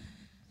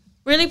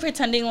 really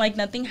pretending like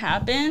nothing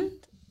happened.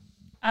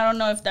 I don't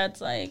know if that's,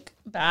 like,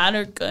 bad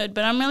or good,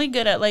 but I'm really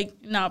good at, like,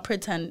 not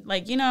pretend.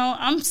 Like,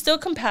 I'm still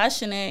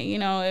compassionate,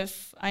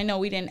 if I know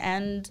we didn't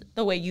end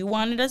the way you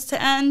wanted us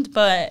to end,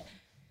 but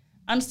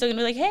I'm still going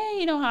to be like,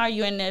 hey, how are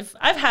you? And if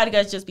I've had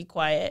guys just be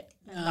quiet.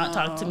 Not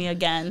talk to me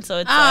again. So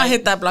it's I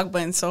hit that block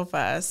button so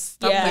fast.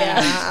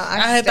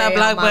 I hit that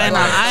block button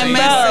on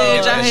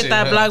iMessage. I hit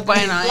that block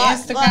button on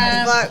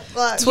Instagram,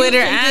 block. Twitter,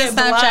 and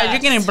Snapchat.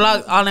 You're getting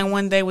blocked all in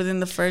one day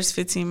within the first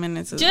 15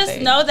 minutes of the day.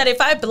 Just know that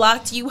if I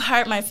blocked you,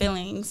 hurt my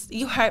feelings.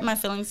 You hurt my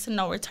feelings to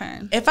no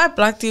return. If I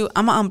blocked you,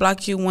 I'm going to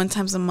unblock you 1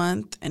 time a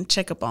month and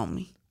check up on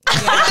me. So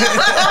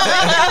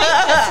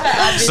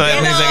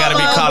that means I gotta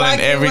be calling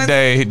every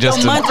day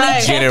just to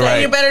get it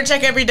right. You better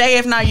check every day.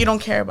 If not, you don't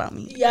care about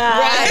me. Yeah,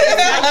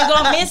 right. You're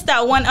gonna miss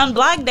that one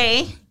unblocked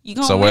day.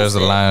 So where's the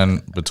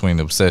line between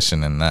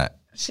obsession and not?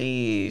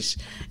 Sheesh.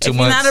 If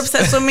you're not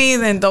obsessed with me,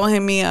 then don't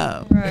hit me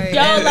up. Right.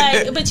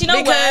 Yo, but you know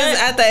because what?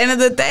 At the end of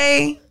the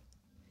day,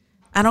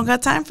 I don't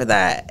got time for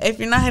that. If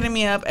you're not hitting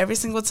me up every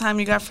single time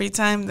you got free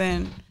time,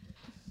 then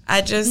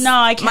I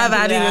can't. My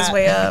value is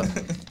way up.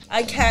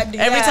 I can't do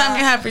Every that. time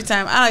you have free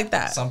time, I like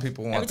that. Some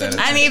people want that.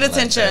 I need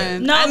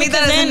attention. No, I need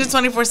that attention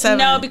 24/7.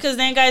 No, because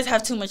then guys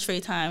have too much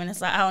free time, and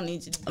it's like I don't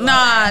need you to do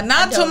Nah,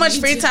 not too much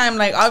free time.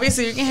 Like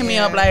obviously, you can hit me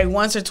up like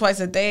once or twice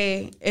a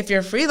day. If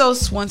you're free,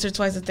 those once or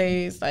twice a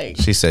day is like.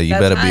 She said you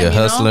better be a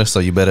hustler,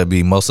 so you better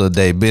be most of the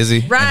day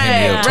busy. Right,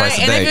 and hit me up twice a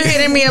day. And if you're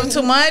hitting me up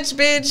too much,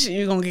 bitch,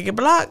 you gonna get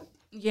blocked.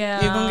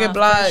 Yeah, you're gonna get for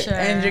blocked, sure.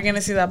 and you're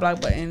gonna see that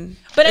block button.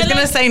 But It's I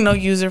gonna like- say no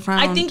user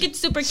found. I think it's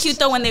super cute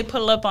though when they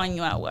pull up on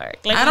you at work.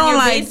 Like I when don't you're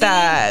like busy.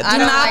 that. I Do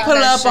don't not like pull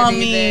that up shit on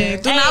me.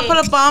 either. Do not Hey. pull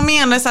up on me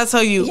unless I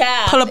tell you.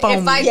 Yeah. Pull up on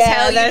If I me. Yeah,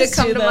 tell you that's to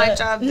come true, to my but-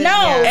 job, then No.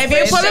 yeah, If you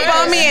for pull up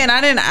sure. on me and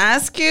I didn't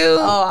ask you,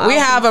 I'll we be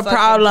have a fucking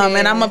problem,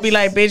 and I'm gonna pissed. be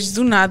like, bitch,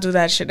 do not do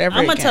that shit ever.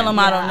 I'm gonna again. tell them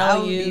I don't I know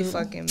would be you.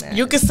 fucking mad.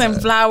 You can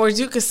send flowers,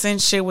 you can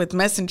send shit with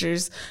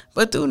messengers,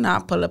 but do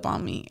not pull up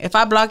on me. If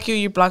I block you,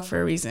 you're blocked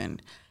for a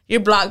reason. You're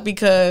blocked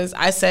because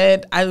I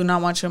said I do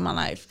not want you in my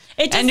life,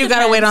 It just and you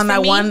gotta wait depends. on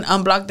For that me- one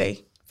unblocked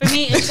day. For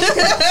me,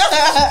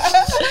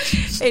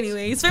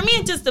 anyways, for me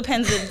it just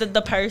depends on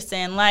the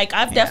person. Like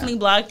I've definitely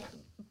blocked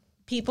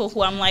people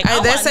who I'm like, They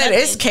want said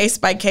it's nothing. case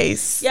by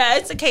case. Yeah,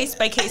 it's a case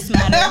by case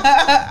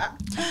matter.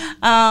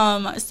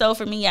 So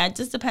for me, yeah, it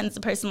just depends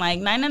the person. Like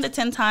 9 out of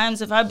 10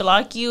 times, if I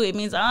block you, it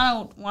means I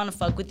don't want to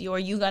fuck with you, or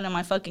you got on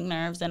my fucking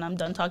nerves, and I'm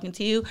done talking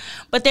to you.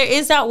 But there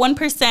is that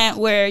 1%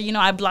 where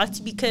I blocked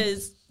you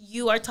because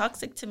you are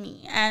toxic to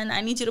me, and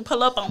I need you to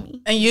pull up on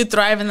me. And you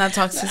thrive in that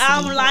toxicity.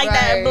 I'm like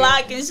that Right.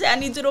 block and shit. I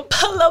need you to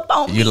pull up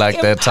on me. You like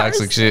in that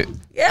toxic person. shit?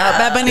 Yeah.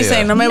 Bad Bunny Yeah.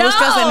 saying, no me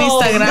buscas en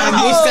Instagram,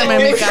 búscame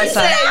en mi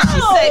casa. She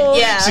said,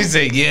 yeah. She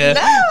said, yeah.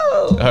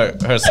 No.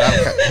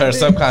 Her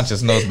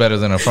subconscious knows better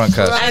than her front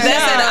conscious. And they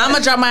said, I'm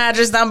gonna drop my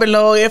address down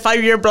below if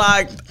you're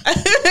blocked.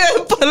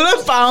 Pull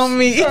up on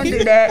me. Don't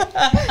do that.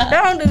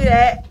 Don't do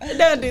that.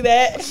 Don't do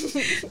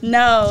that.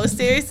 No,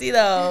 seriously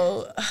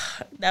though,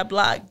 that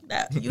block,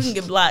 that you can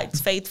get blocked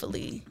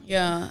faithfully.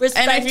 Yeah.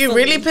 And if you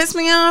really piss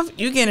me off,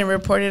 you getting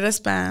reported as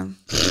spam.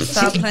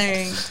 Stop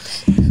playing.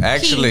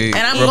 Actually, And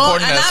I'm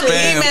reporting that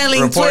spam,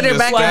 emailing reporting Twitter the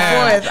back spam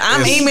and forth.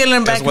 I'm is-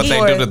 emailing back That's what and they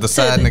forth. do to the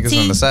side niggas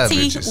and the side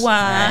bitches.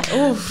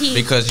 T-Y.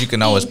 Because you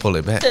can always pull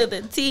it back. To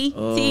the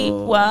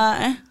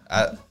T-T-Y.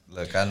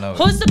 I know.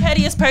 Who's the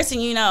pettiest person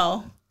you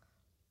know?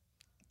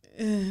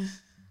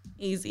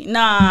 Easy.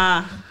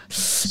 Nah.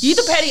 You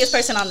the pettiest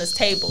person on this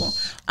table.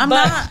 I'm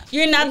but not.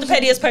 You're not the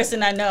pettiest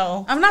person I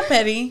know. I'm not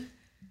petty.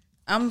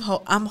 I'm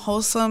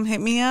wholesome. Hit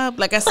me up.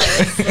 Like I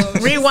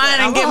said,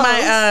 rewind and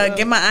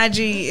get my IG.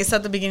 It's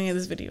at the beginning of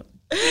this video.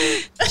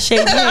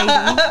 Shady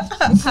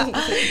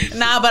lady.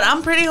 Nah, but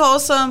I'm pretty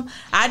wholesome.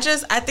 I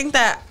think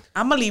that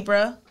I'm a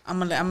Libra. I'm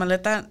gonna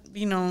let that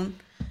be known.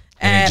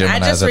 And I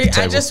Geminis at the I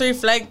table. just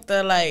reflect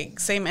the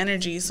same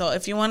energy. So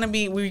if you want to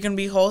be, we're gonna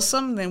be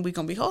wholesome, then we're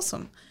gonna be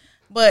wholesome.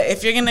 But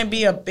if you're gonna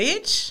be a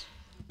bitch,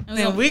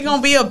 then we're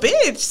gonna be a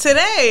bitch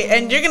today,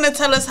 and you're gonna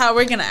tell us how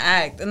we're gonna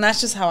act, and that's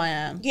just how I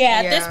am.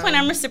 Yeah, at this Yeah. point,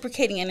 I'm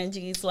reciprocating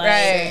energies. Like,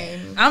 Right.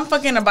 I'm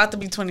fucking about to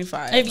be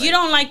 25. if you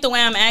don't like the way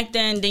I'm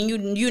acting, then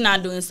you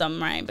not doing something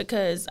right,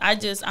 because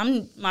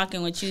I'm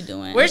mocking what you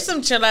doing. We're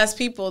some chill ass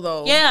people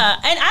though. Yeah,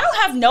 and I don't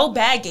have no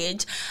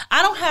baggage.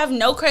 I don't have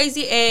no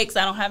crazy ex.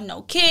 I don't have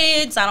no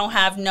kids. I don't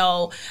have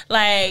no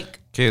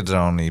Kids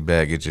don't need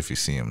baggage if you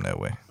see them that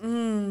way.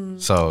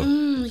 So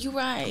you're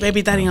right.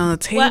 Baby daddy on the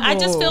table. Well, I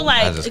just feel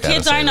like just gotta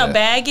kids say aren't no that.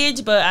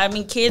 baggage, but I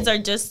mean, kids are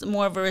just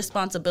more of a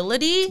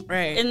responsibility.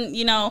 Right. And,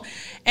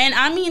 and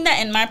I mean that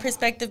in my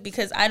perspective,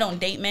 because I don't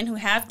date men who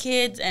have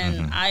kids,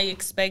 and I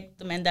expect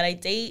the men that I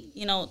date,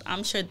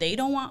 I'm sure they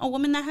don't want a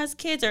woman that has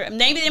kids, or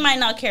maybe they might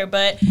not care,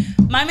 but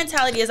my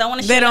mentality is I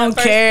want to share they don't that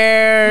first.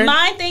 care.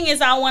 My thing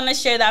is I want to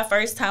share that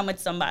first time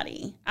with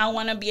somebody. I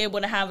want to be able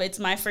to have it's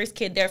my first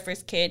kid, their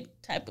first kid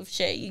type of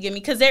shit. You get me?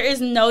 Because there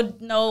is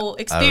no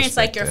experience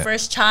like respect your that.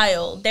 first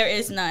child. There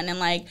is none. And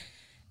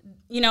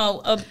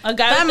a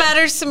guy That with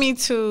matters to me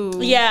too.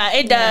 yeah,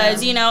 it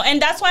does,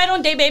 and that's why I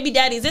don't date baby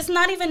daddies. It's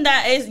not even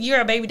that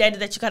you're a baby daddy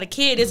that you got a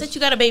kid. It's that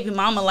you got a baby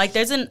mama. Like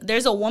there's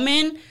a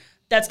woman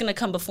that's gonna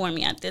come before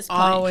me at this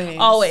point.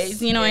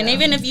 Always, and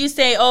even if you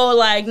say, oh,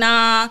 like,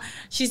 nah,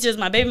 she's just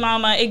my baby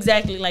mama,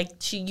 exactly, like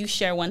you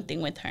share one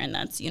thing with her, and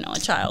that's a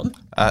child.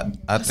 I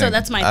think So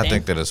that's my I thing.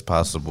 think that it's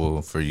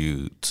possible for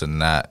you to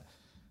not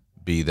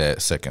be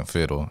that second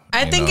fiddle.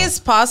 I you think know? it's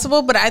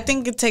possible, but I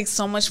think it takes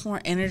so much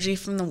more energy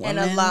from the woman.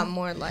 And a lot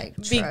more trust.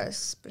 between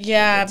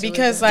Yeah, the two of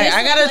because them.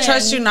 I gotta Discipline.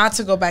 trust you not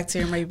to go back to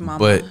your baby mama.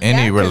 But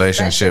any 'cause that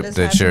relationship shit has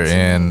that you're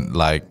happened to in,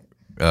 like,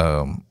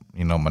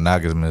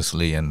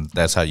 monogamously, and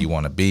that's how you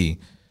want to be,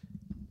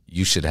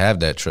 you should have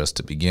that trust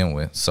to begin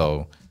with.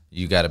 So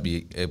you got to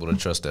be able to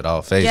trust at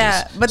all phases.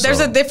 yeah, but there's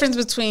So- a difference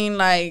between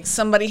like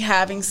somebody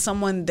having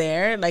someone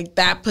there, like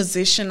that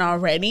position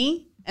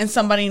already, and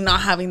somebody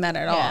not having that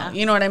at Yeah. all.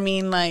 You know what I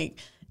mean? Like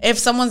if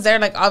someone's there,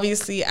 like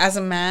obviously as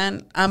a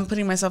man, I'm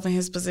putting myself in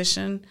his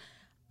position.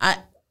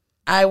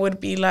 I would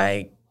be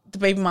like, the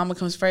baby mama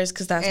comes first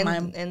because that's And- my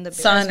and the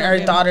son baby or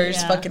mama, daughter's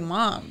yeah. fucking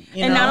mom.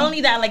 You And know? not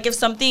only that, like if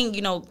something,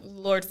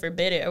 Lord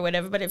forbid it or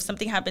whatever, but if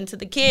something happened to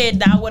the kid,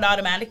 that would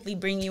automatically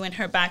bring you and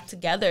her back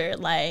together.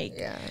 Like,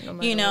 Yeah, no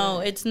matter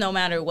what. it's no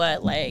matter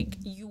what. Like,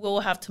 you will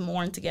have to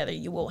mourn together.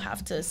 You will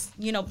have to,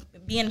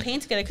 be in pain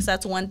together, because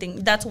that's one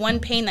thing. That's one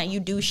pain that you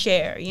do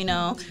share,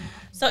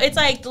 So it's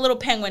like the little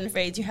penguin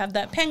phrase. You have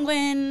that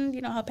penguin,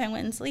 how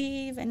penguins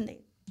leave and they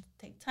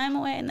take time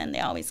away, and then they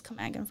always come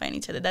back and find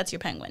each other. That's your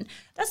penguin.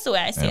 That's the way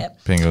I see it.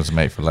 Penguins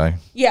mate for life.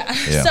 Yeah.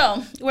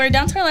 So we're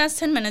down to our last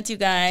 10 minutes, you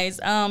guys.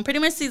 Pretty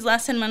much these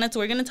last 10 minutes,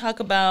 we're going to talk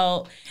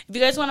about, if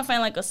you guys want to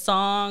find like a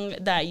song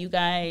that you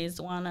guys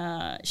want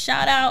to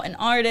shout out, an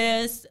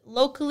artist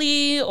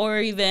locally, or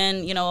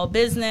even, you know, a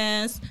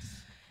business,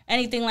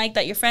 anything like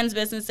that, your friend's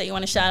business that you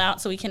want to shout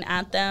out, so we can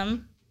add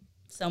them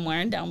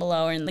somewhere down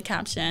below or in the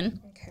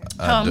caption.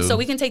 So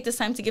we can take this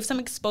time to give some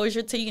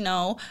exposure to, you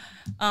know,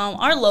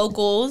 our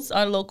locals,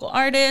 our local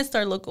artists,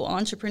 our local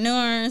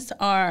entrepreneurs,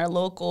 our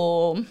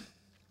local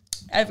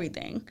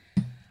everything.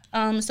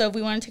 So if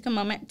we want to take a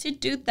moment to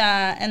do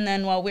that, and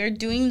then while we're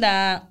doing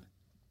that,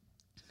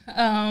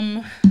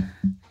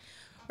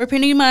 we're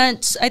pretty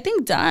much, I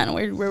think, done.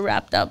 We're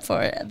wrapped up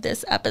for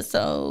this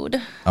episode.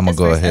 I'm going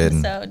to go ahead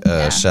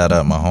and shout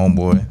out my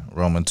homeboy,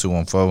 Roman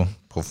 214,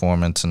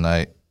 performing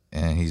tonight.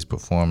 And he's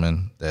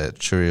performing that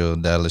Trio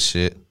Dallas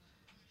shit.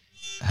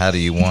 How Do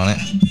You Want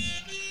It?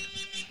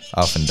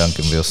 Off in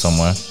Duncanville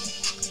somewhere.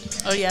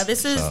 Oh, yeah.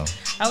 This is...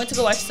 I went to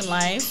go watch some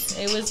live.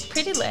 It was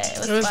pretty lit.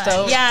 It was fun.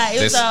 dope. Yeah,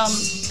 it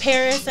was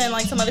Paris and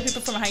like some other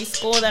people from high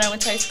school that I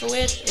went to high school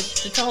with.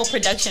 It's a whole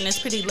production. It's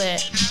pretty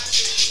lit.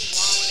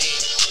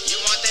 You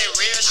want that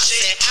real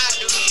shit? How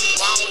do you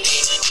want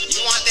it?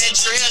 You want that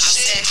trail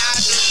shit? How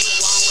do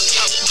you want it?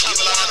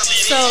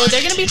 So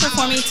they're going to be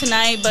performing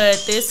tonight,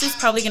 but this is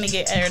probably going to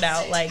get aired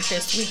out like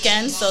this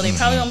weekend. So they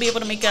probably won't be able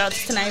to make it out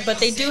tonight. But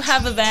they do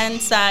have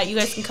events that you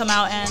guys can come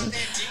out and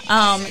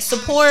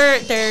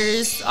support.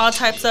 There's all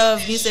types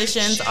of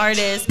musicians,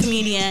 artists,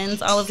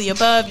 comedians, all of the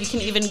above. You can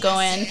even go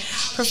and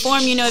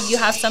perform, you know, if you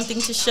have something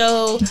to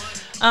show.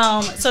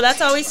 So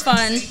that's always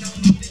fun.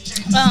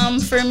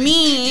 For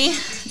me,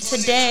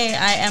 today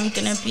I am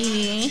going to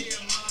be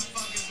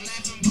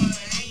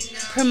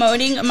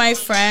promoting my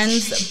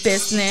friend's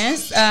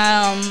business.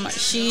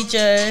 She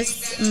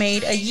just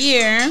made a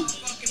year.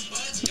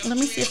 Let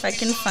me see if I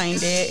can find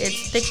it.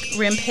 It's Thick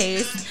Rim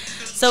Paste.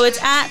 So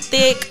it's at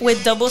Thick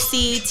with double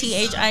C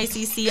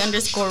THICC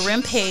 _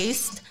 Rim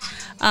Paste.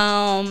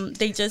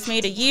 They just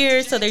made a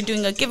year, so they're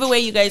doing a giveaway.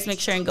 You guys make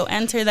sure and go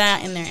enter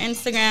that in their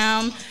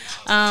Instagram.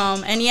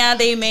 And yeah,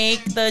 they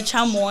make the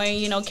chamoy,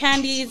 you know,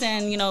 candies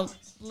and, you know,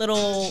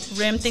 little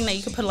rim thing that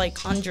you can put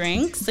like on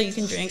drinks so you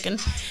can drink, and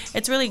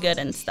it's really good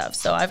and stuff.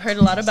 So I've heard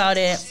a lot about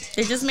it.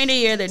 They just made a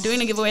year. They're doing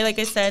a giveaway, like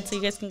I said, so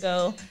you guys can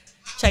go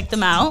check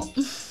them out.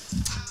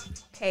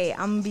 Okay,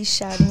 I'm gonna be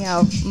shouting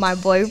out my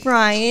boy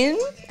Ryan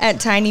at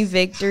Tiny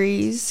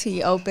Victories.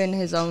 He opened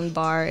his own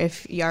bar.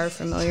 If you are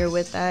familiar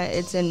with that,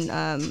 it's in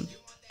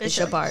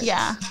Bishop Arts.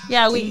 Yeah,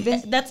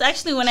 that's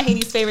actually one of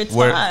Haiti's favorite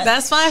Where- spots.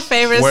 That's my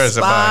favorite Where's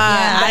the spot.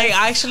 bar? Yeah.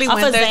 I actually Off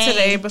went of there Zane.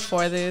 today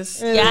before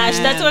this. Yeah,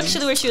 And that's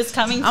actually where she was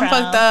coming from. I'm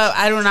fucked up.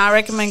 I do not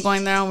recommend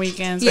going there on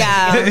weekends.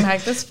 Yeah. I'm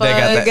packed as fuck. They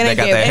got gonna that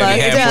get heavy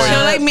fucked hand for up. you.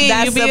 Feel like me,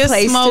 That's you be the a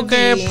place to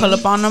smoker, be. pull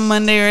up on a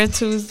Monday or a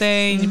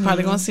Tuesday. You're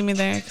probably gonna see me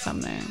there because I'm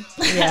there.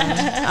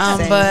 Yeah.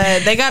 Same.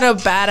 But they got a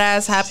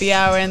badass happy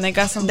hour and they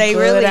got some They good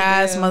really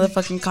ass do.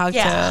 motherfucking cocktails.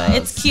 Yeah,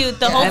 it's cute.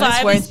 The whole and it's vibe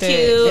is worth cute.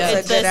 it. Yeah.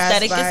 It's the Good ass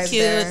aesthetic vibe is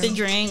cute. there. The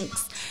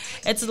drinks.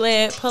 It's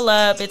lit. Pull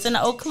up. It's in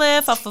Oak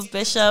Cliff off of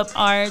Bishop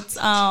Arts,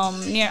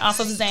 off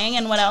of Zang,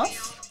 and what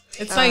else?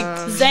 It's like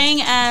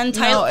Zang and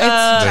no, Tyler.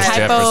 it's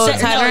There's typo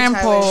Jefferson. Tyler and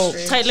Tyler Polk.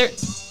 Street. Tyler.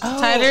 Oh.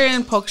 Tyler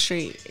and Polk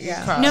Street.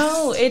 Yeah. Cross.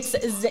 No, is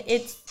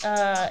it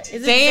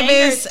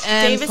Davis Zang or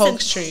and Davis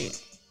Polk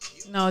Street.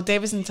 No,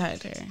 Davis and Tyler.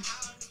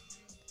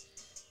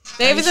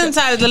 Davis and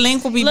Tyler. The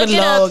link will be Look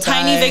below. it up.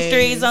 Tiny guys.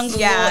 Victories on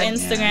Google, Yeah.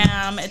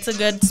 Instagram. It's a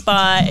good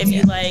spot if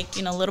you like,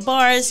 you know, little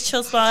bars,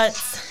 chill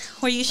spots.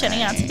 Where you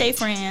shutting out today,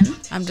 friend?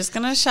 I'm just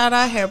gonna shout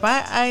out Hair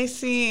by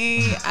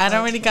Icy. I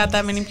don't really got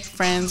that many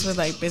friends with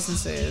like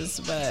businesses,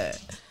 but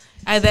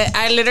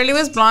I literally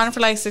was blonde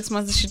for like 6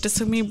 months and she just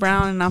took me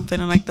brown and I'm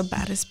feeling like the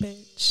baddest bitch.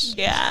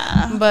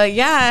 Yeah. But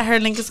yeah, her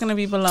link is gonna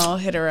be below.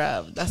 Hit her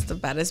up. That's the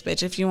baddest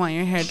bitch. If you want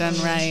your hair done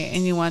right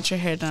and you want your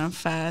hair done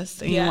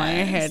fast and you want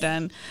your hair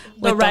done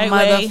with the right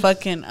way.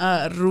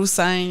 motherfucking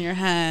rusa in your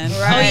hand.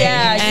 Right. Oh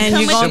yeah.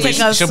 And you come gonna with take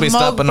me. a She'll be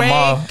smoke stopping break. them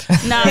all.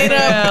 Nah, Hit girl,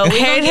 up, we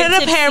gonna hit get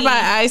up Hair tipsy. by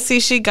Icy.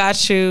 She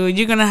got you.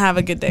 You're gonna have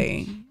a good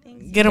day.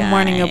 Get a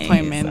morning Guys.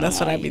 appointment. That's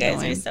what I be You guys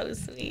doing. are so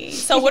sweet.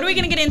 So what are we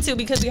gonna get into?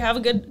 Because we have a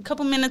good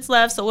couple minutes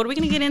left. So what are we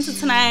gonna get into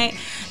tonight?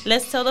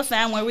 Let's tell the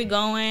fam where we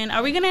going.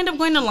 Are we gonna end up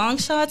going to Long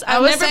Shots?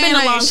 I've never been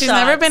to Long Shots. She's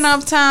never been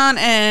uptown,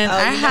 and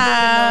I you've never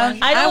have. been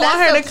to Long- I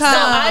want her to come. So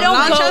I don't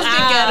Long go Shots be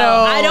out. ghetto.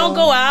 I don't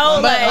go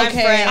out. But like,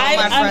 okay, all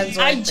my friends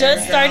I work just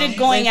there, started so.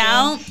 going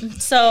out.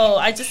 So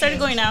I just started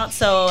going out.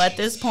 So at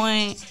this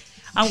point,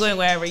 I'm going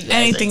wherever you guys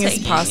Anything are is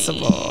taking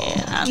possible.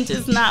 me. I'm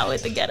just not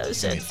with the ghetto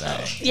shit. So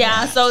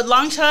yeah. So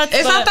Long Shots.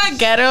 It's but- not that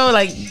ghetto.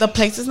 Like the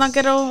place is not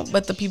ghetto,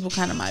 but the people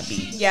kind of might be.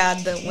 Yeah,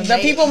 The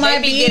people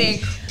might be getting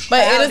but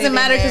it crowded doesn't in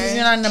matter because there.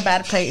 you're not in a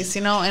bad place,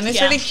 you know. And it's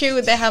Yeah. really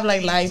cute. They have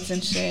like lights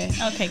and shit.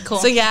 Okay, cool.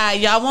 So yeah,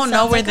 y'all won't know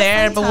Sounds we're like a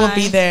there, fun but we'll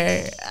be time.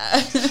 there.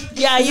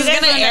 Yeah, This you is guys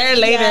gonna wanna- air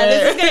later. Yeah,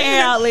 this is gonna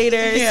air out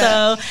later. Yeah.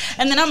 So,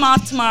 and then I'm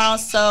off tomorrow.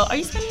 So, are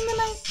you spending the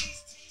night?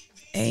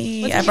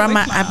 Hey, What's I in brought your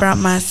my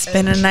tomorrow?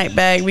 spinner night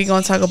bag. We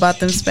gonna talk about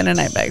them spinner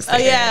night bags. Oh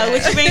yeah,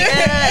 what you bring?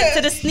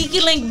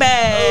 sneaky link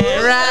bag.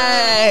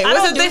 Right. I What's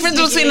don't the do difference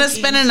sneaky between a linky.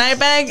 spin a night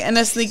bag and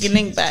a sneaky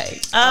link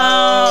bag?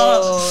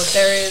 Oh,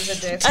 there is a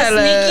difference. A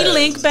sneaky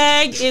link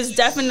bag is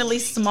definitely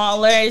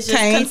smaller. It's just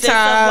Tank consists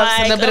tops, of like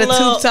a little bit of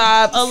tube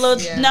tops. a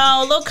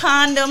little little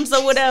condoms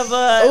or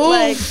whatever. Ooh.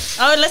 Like,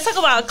 let's talk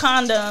about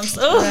condoms.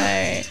 Ooh.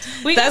 Right.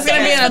 That's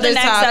gonna be for the another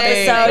next topic,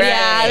 episode. right.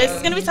 Yeah, this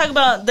is gonna be talking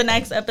about the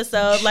next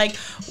episode. Like,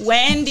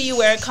 when do you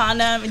wear a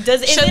condom? Is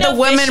Should it the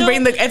women official?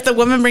 bring if the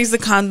woman brings the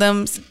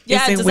condoms?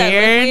 Yeah, is does it that look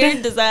weird?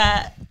 weird? Does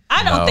that?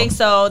 I don't No. think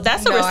so.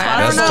 That's a No, I response.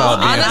 don't That's know. called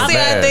being Honestly,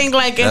 prepared. I think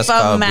like That's if a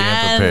called being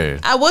man,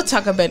 prepared. we'll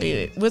talk about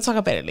it. We'll talk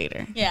about it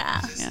later.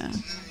 Yeah. Yeah.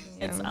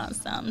 It's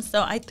awesome.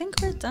 So I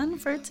think we're done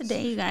for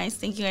today, you guys.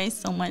 Thank you guys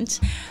so much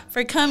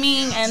for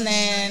coming. And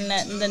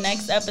then the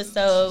next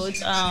episode,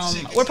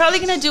 we're probably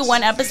gonna do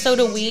one episode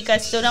a week. I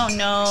still don't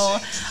know,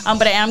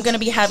 but I am gonna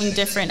be having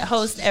different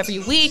hosts every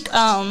week.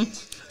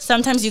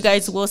 Sometimes you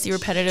guys will see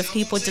repetitive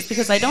people just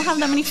because I don't have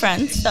that many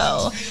friends.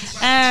 So,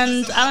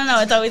 and I don't know,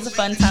 it's always a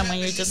fun time when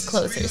you're just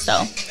closer.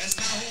 So,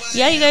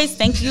 yeah, you guys,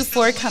 thank you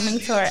for coming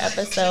to our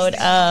episode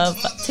of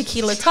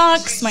Tequila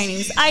Talks. My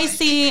name's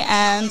Icy,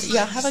 and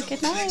y'all have a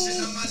good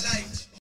night.